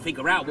anyone will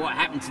figure out what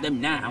happened to them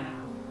now.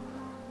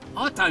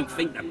 I don't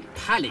think the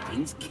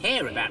Paladins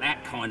care about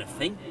that kind of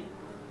thing.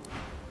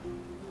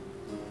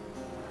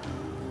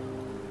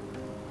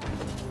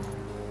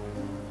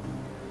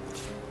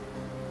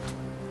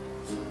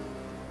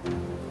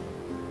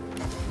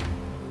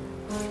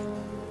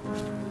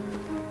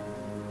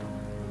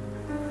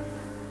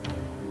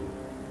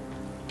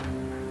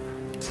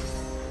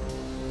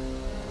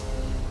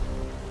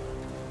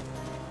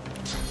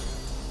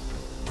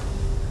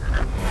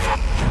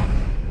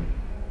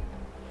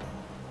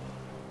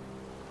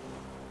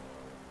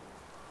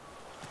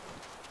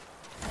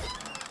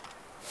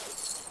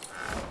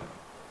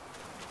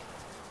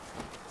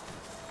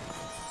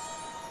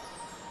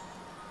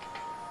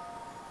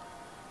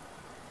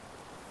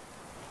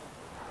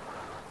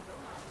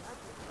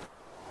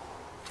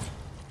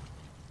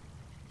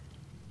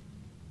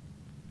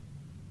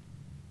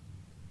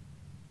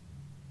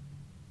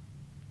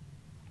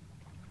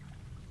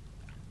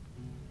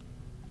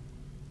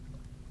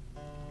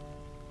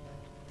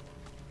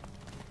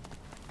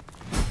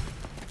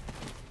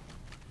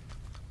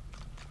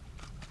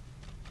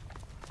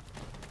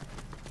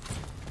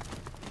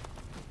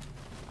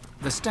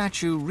 The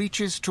statue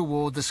reaches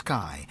toward the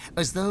sky,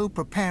 as though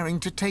preparing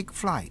to take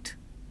flight.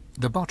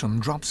 The bottom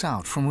drops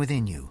out from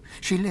within you.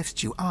 She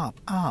lifts you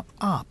up, up,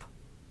 up.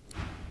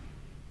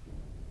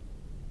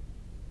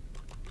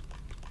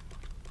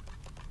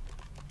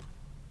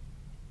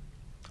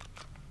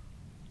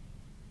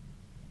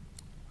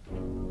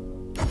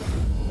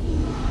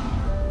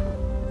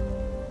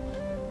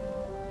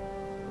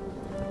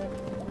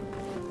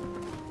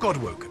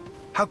 Godwoken,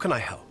 how can I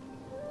help?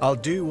 I'll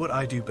do what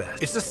I do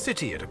best. It's a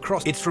city at a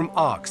cross. It's from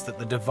Arcs that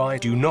the Divine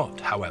do not,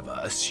 however,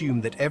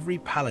 assume that every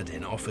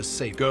paladin offers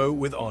safe. Go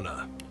with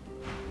honor.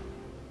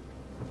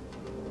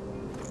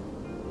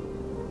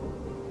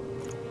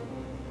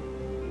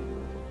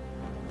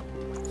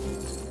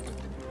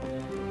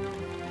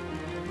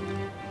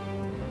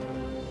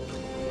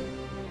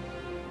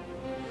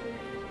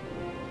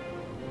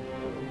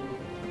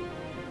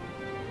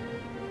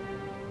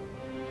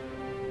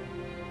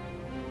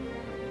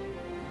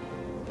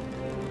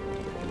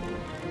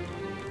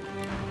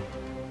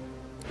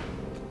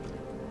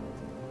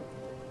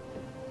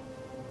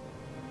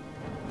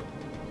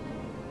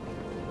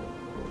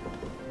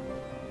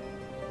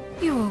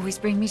 You always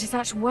bring me to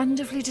such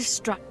wonderfully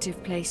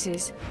destructive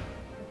places.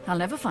 I'll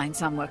never find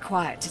somewhere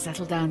quiet to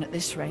settle down at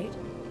this rate.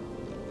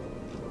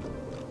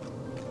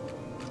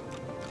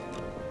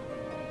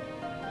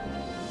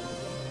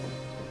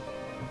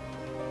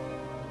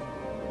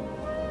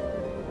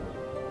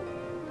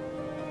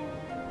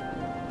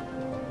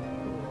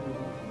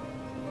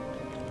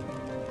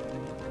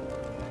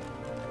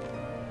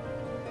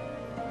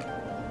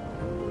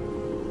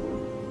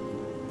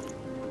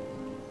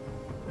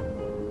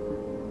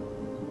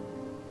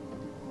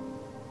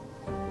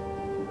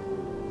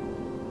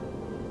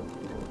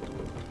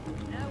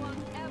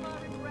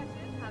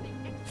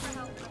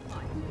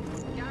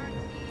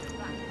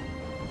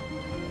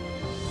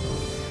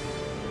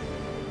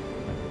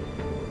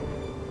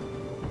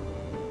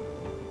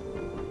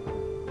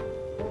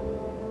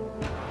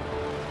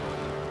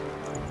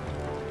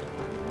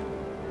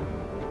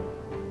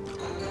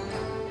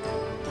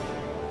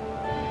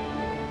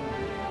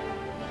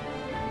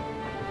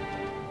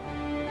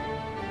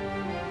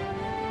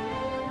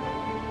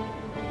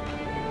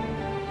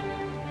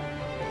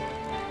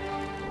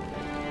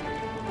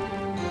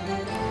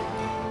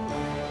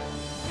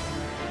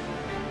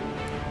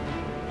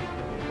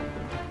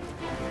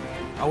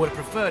 I would have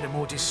preferred a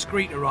more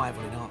discreet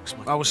arrival in Arcs.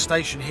 I was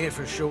stationed here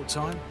for a short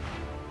time.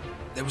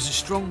 There was a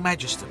strong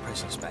Magister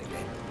presence back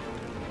then.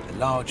 A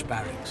large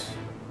barracks,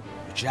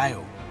 a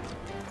jail.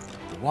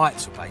 The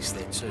Whites were based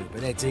there too,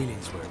 but their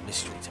dealings were a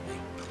mystery to me.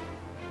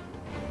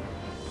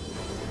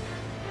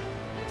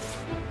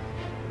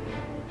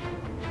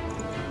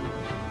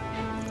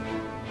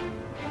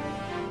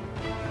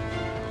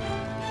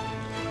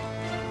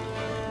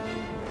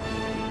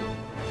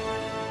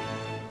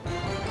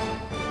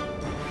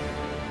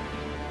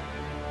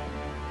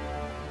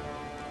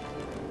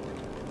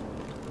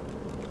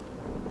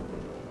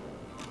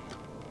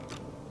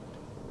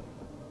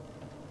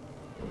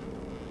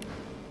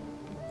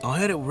 I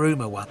heard a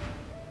rumour once.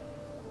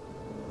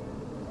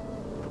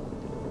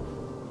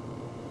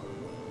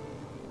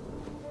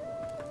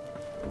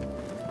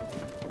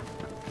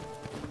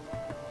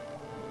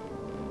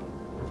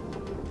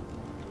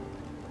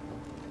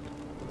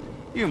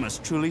 You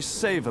must truly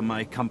savour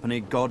my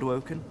company,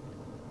 Godwoken.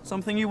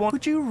 Something you want.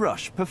 Could you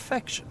rush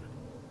perfection?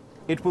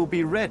 It will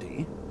be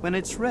ready when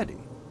it's ready.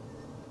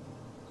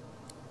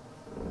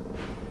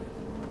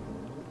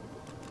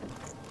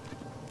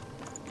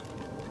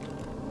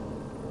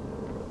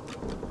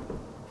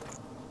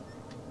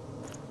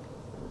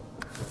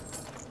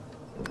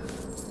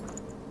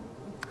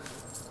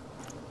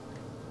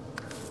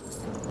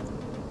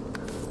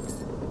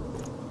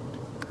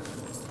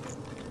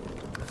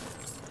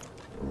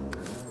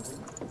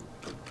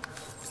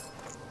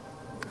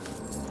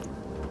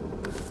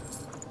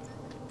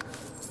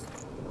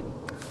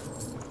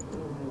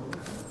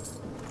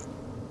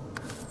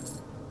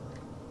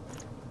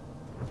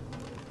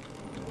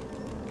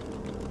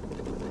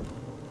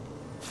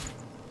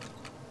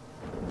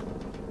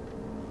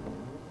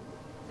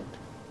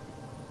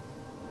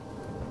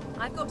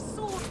 I've got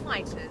sword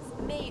fighters,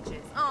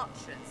 mages,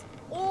 archers,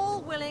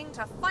 all willing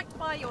to fight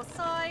by your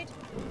side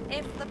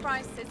if the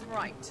price is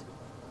right.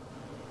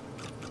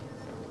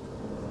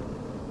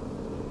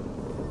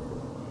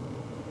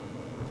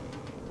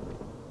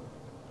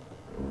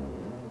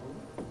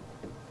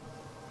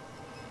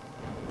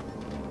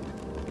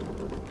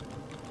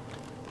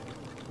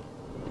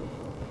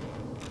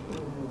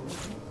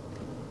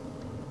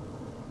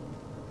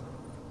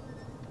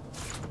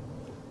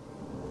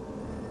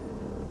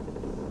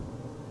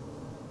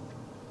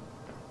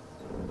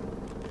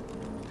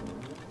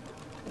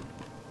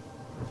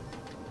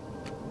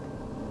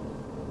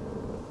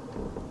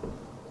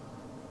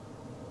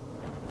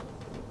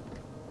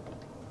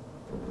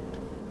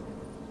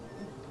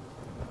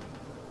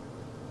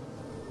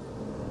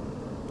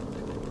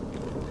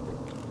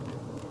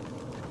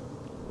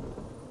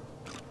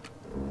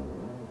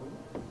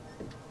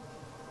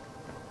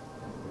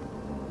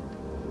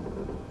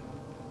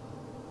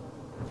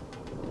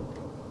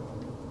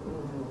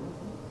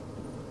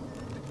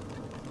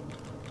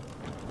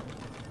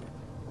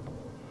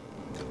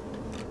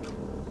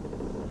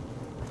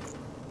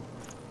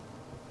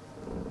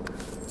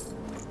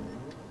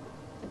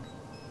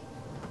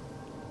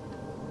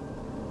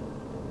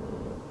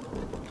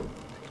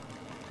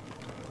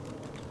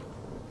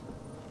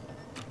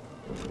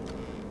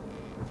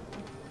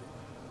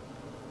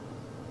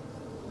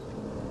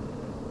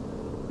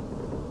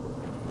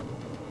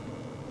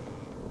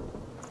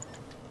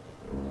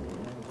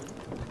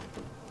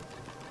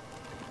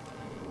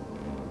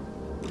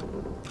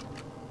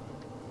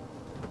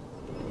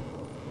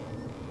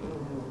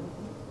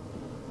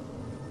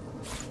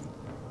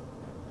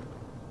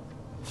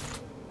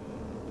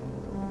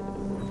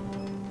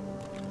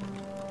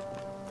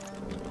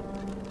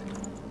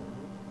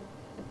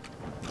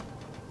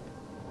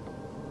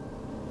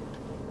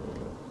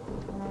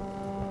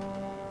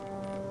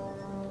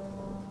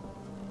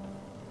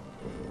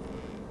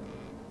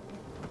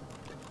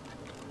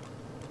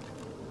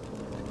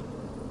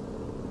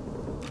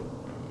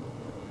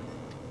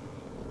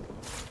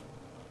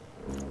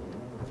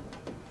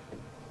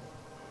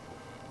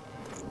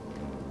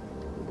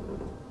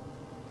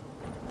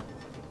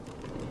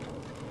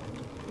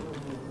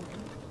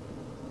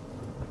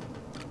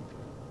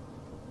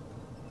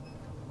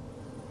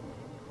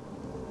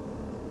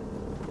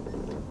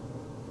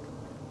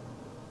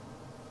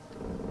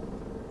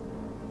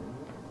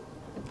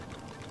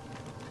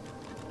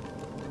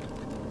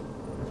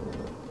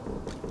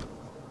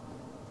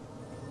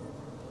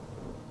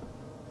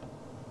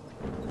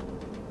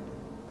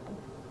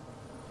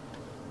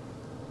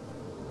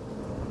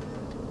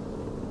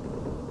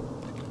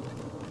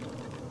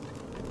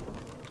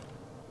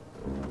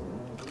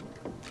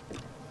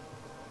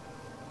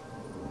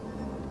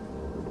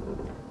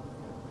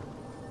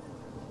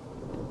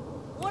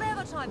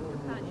 find the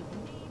companion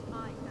you need,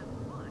 I can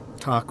find.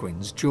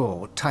 Tarquin's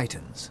jaw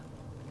tightens.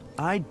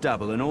 I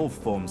dabble in all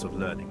forms of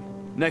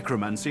learning,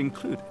 necromancy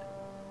included.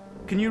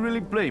 Can you really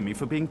blame me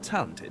for being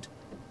talented?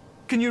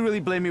 Can you really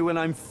blame me when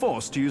I'm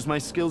forced to use my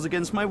skills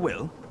against my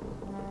will?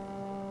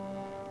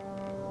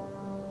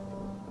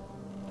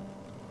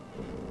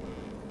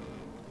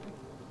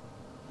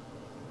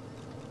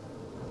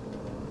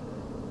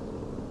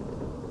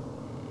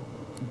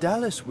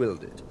 Dallas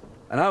willed it,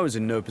 and I was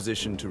in no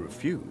position to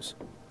refuse.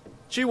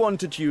 She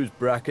wanted to use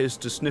Brachus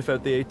to sniff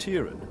out the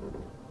Aeteran,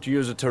 to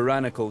use a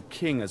tyrannical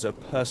king as a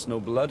personal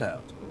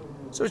bloodhound,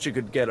 so she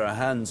could get her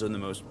hands on the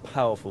most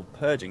powerful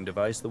purging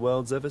device the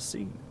world's ever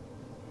seen.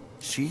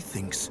 She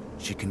thinks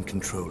she can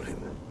control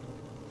him.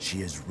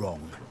 She is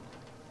wrong.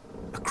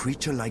 A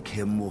creature like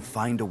him will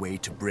find a way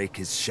to break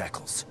his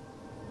shackles.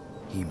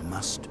 He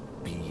must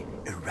be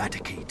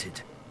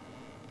eradicated.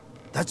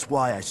 That's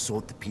why I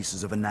sought the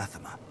pieces of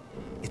anathema.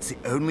 It's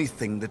the only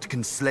thing that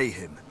can slay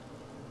him.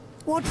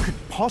 What could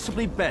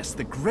possibly best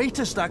the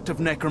greatest act of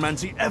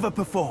necromancy ever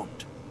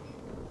performed?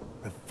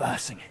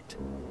 Reversing it.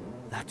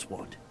 That's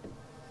what.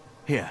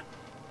 Here,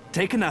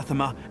 take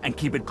anathema and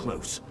keep it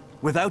close.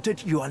 Without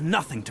it, you are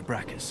nothing to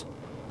Brachus.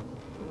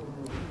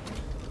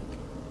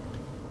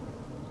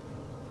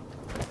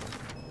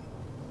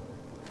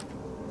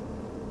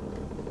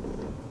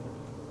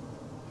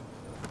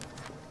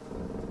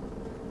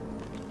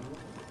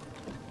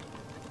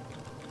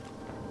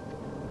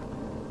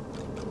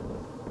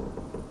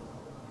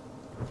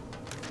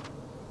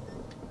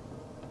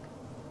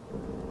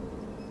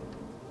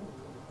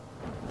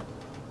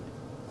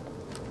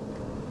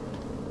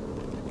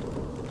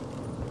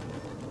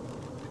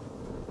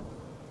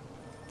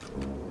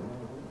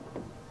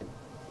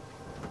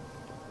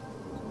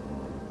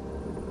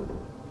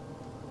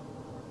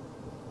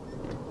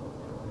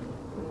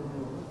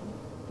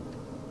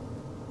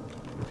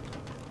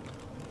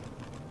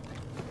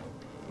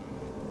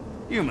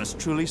 You must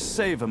truly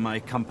savor my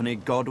company,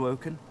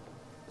 Godwoken.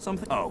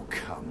 Something— Oh,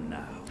 come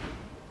now.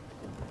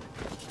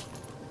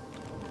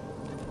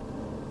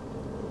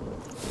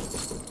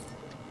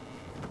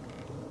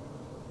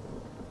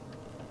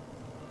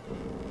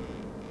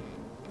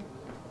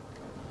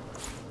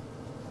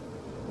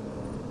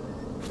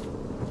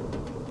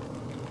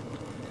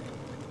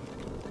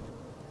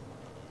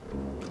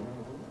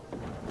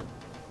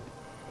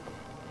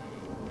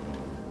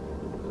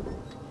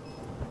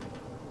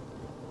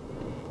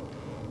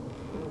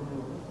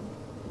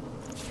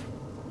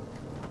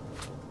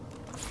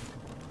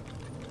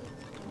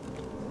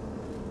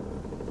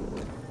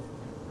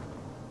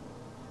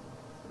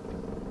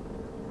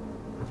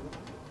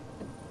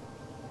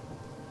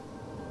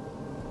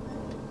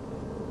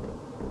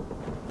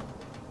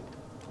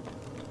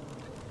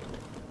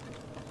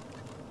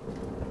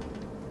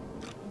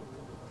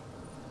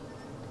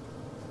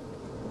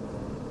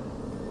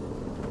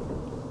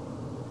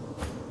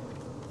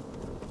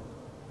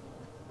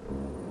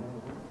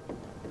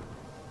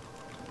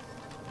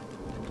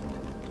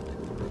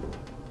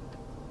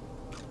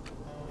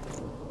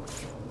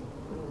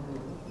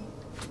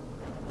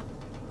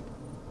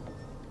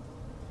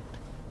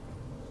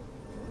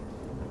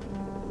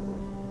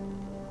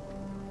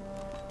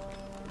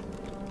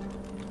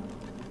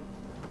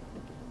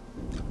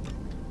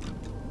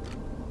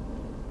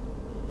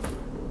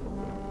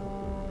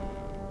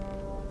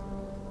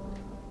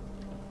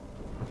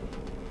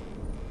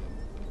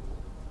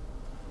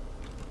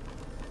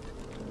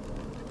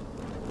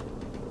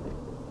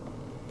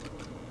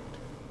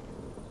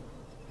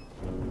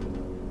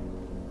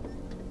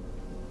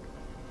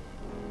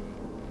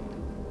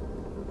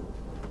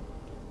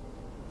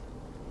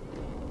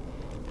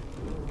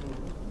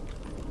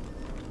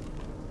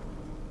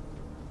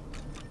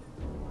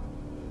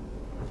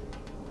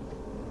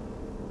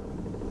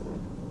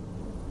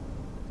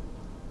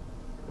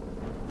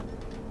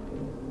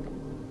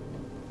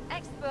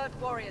 Expert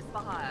warriors for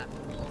hire,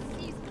 all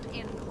seasoned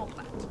in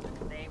combat.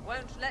 They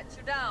won't let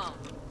you down.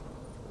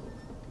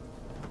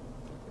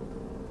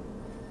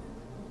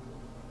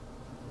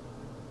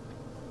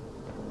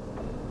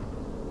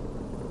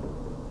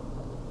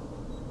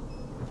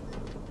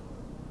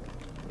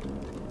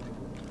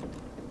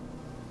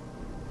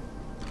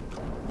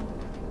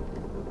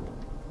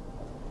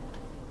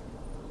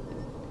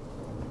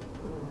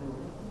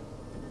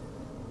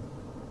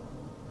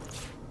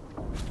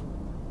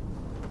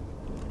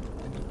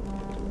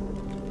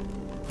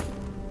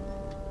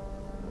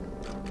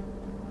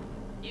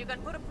 You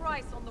can put a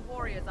price on the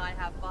warriors I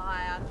have for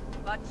hire,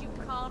 but you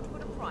can't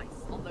put a price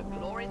on the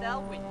glory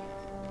they'll win you.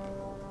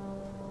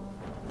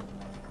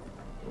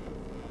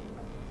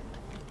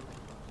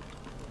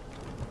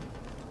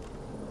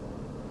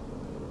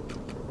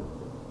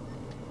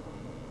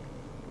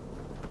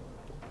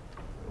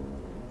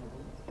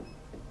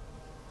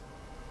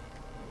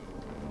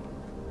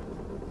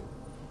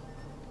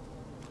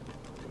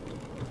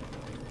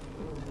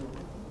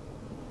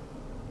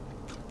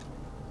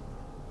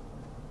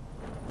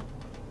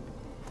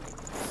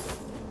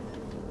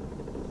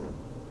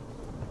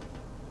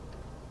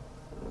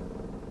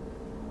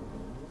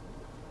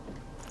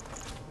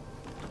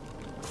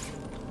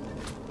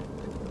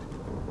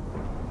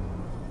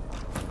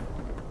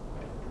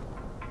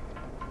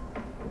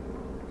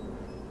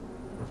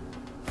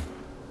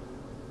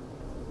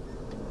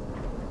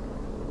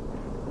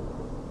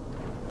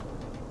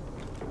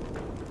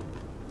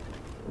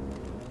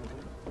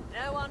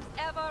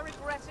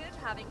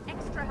 having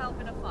extra help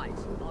in a fight.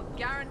 I'll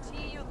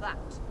guarantee you that.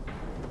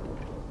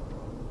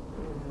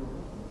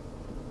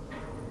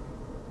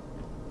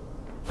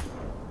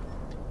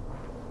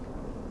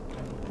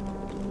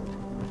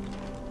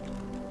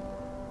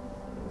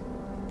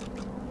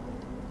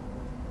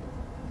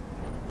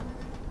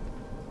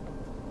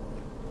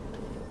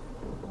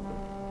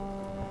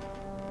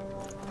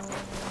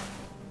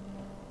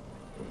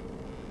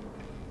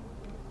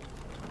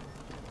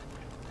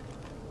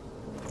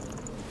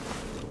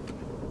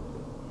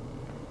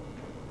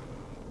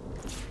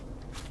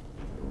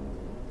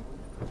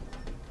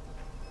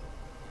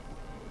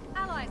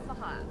 Allies for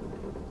hire.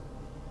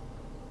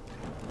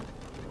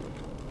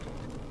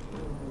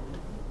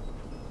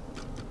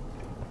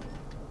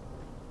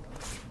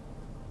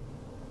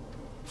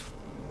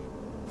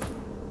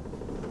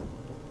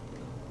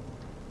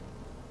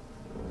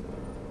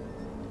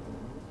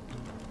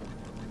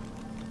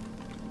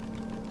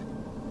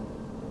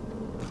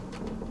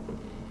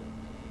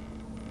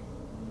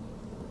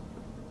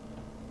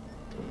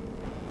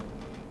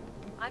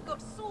 I've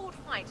got sword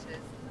fighters,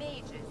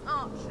 mages,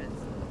 archers,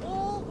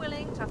 all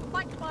willing to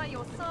fight by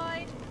your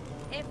side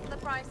if the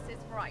price is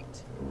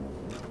right.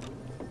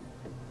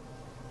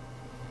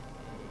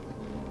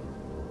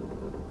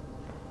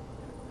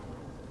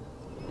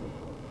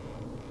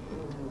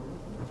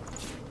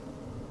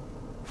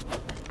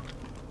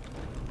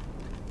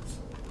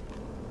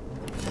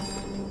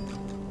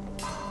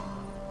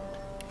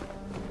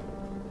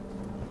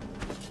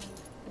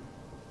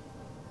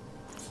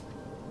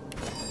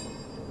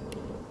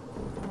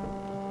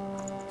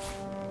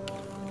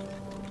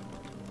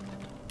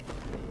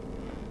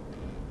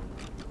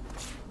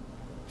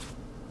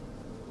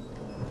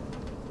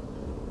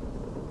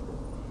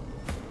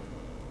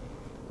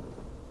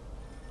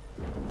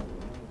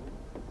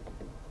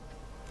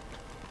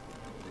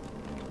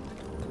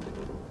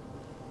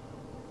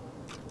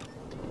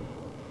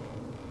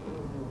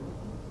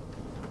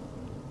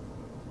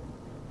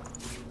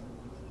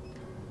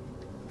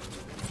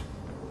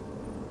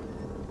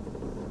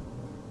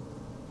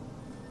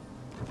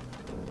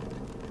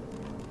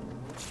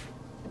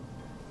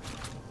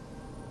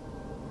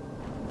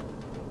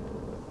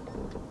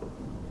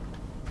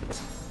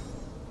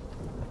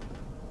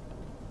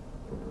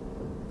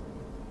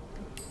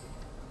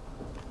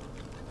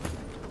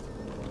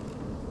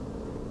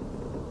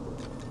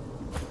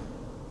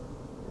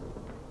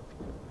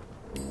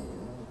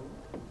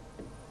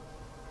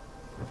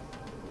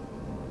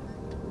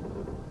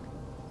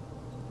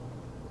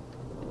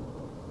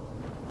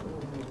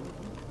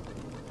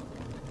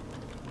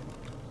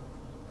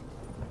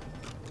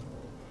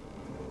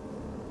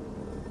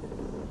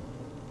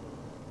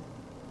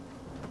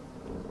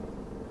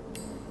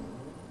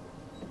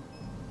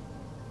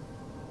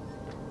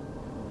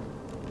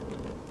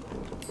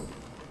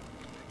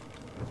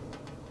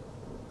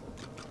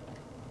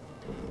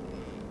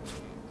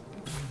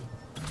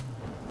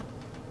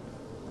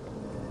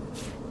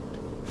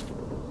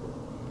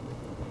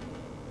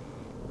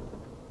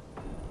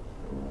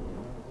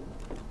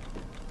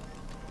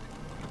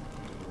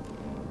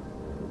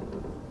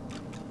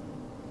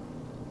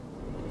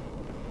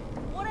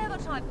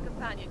 Type of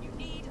companion you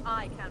need,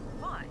 I can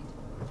provide.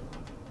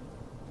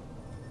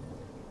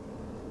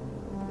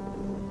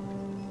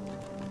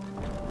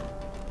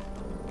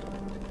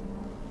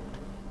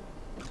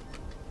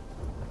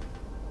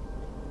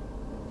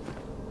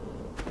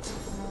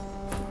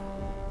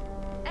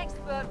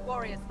 Expert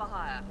warriors for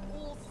hire,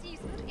 all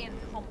seasoned in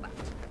combat.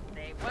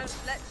 They won't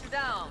let you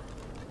down.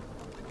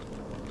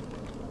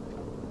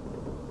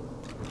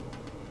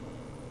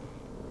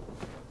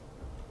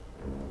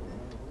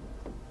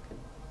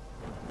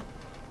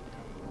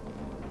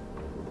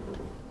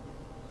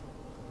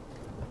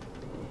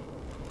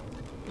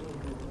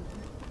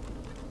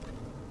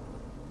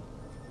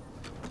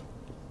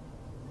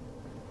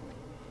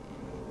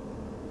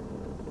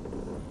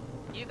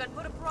 You can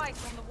put a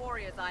price on the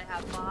warriors I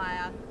have for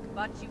hire,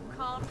 but you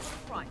can't put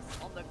a price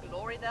on the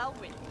glory they'll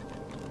win.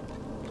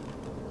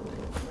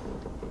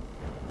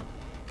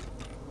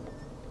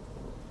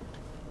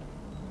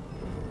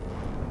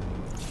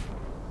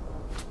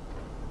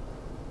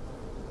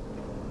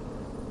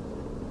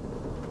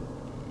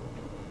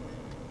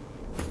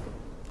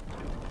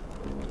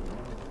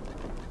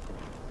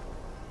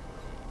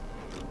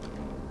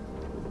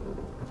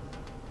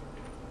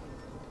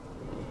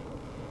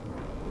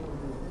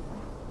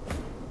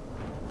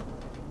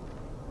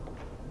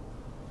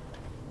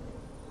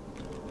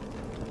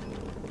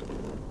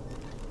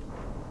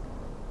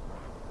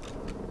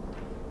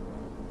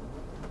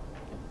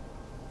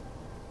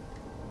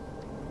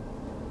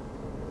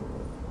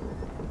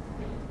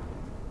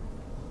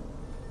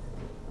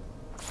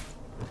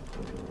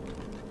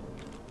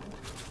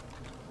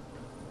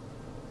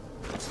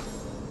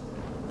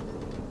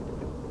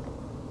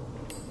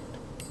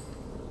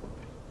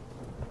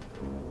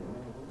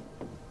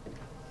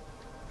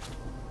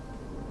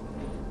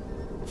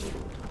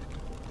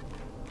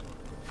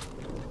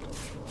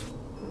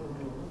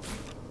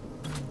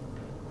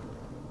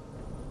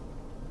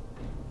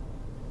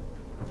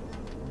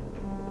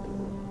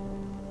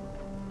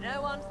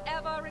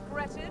 never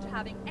regretted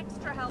having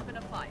extra help in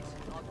a fight.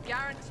 I'll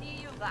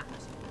guarantee you that.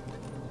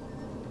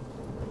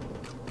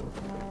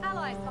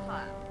 Allies for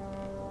hire.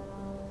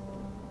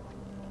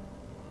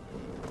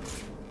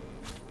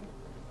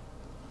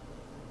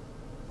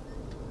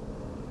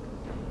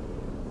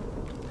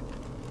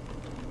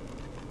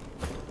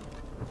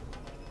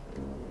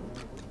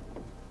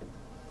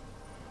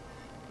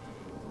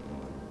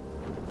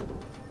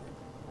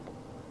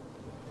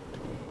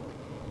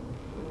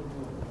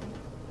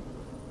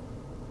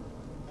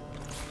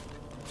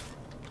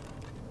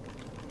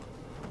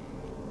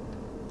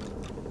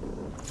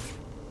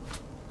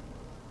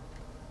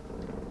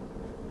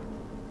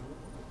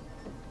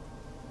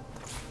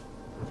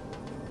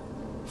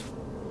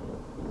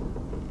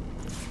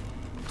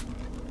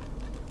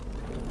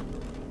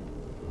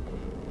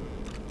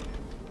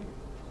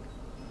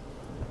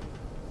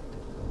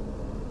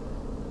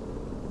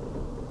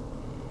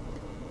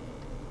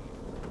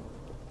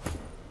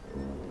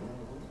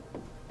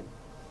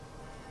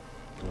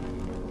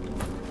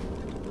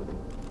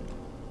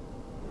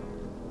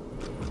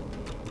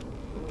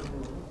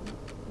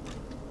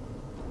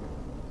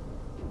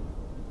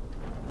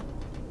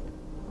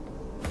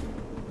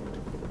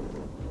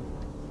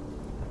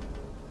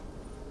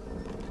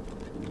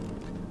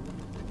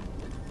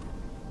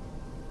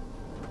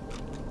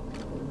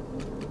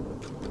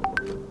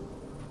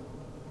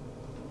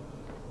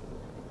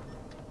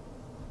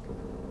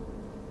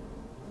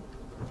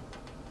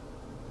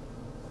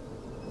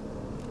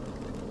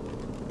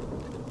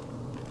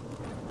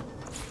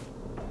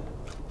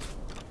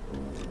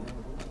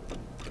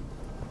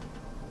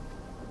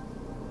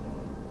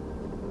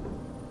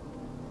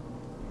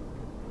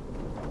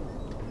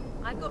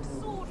 I've got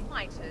sword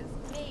fighters,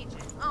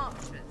 mages,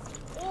 archers,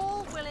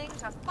 all willing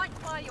to fight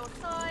by your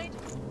side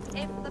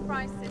if the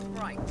price is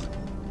right.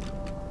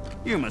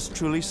 You must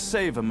truly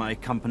savor my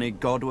company,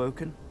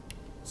 Godwoken.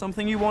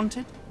 Something you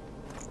wanted?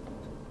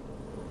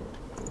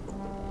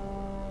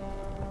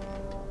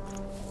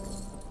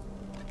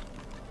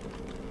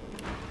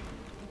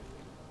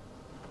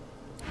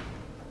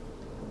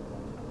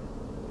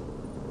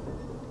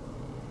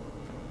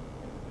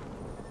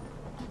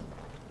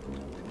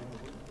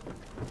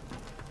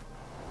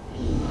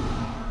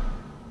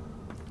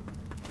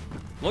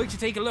 Like to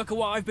take a look at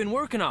what I've been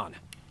working on?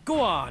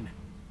 Go on!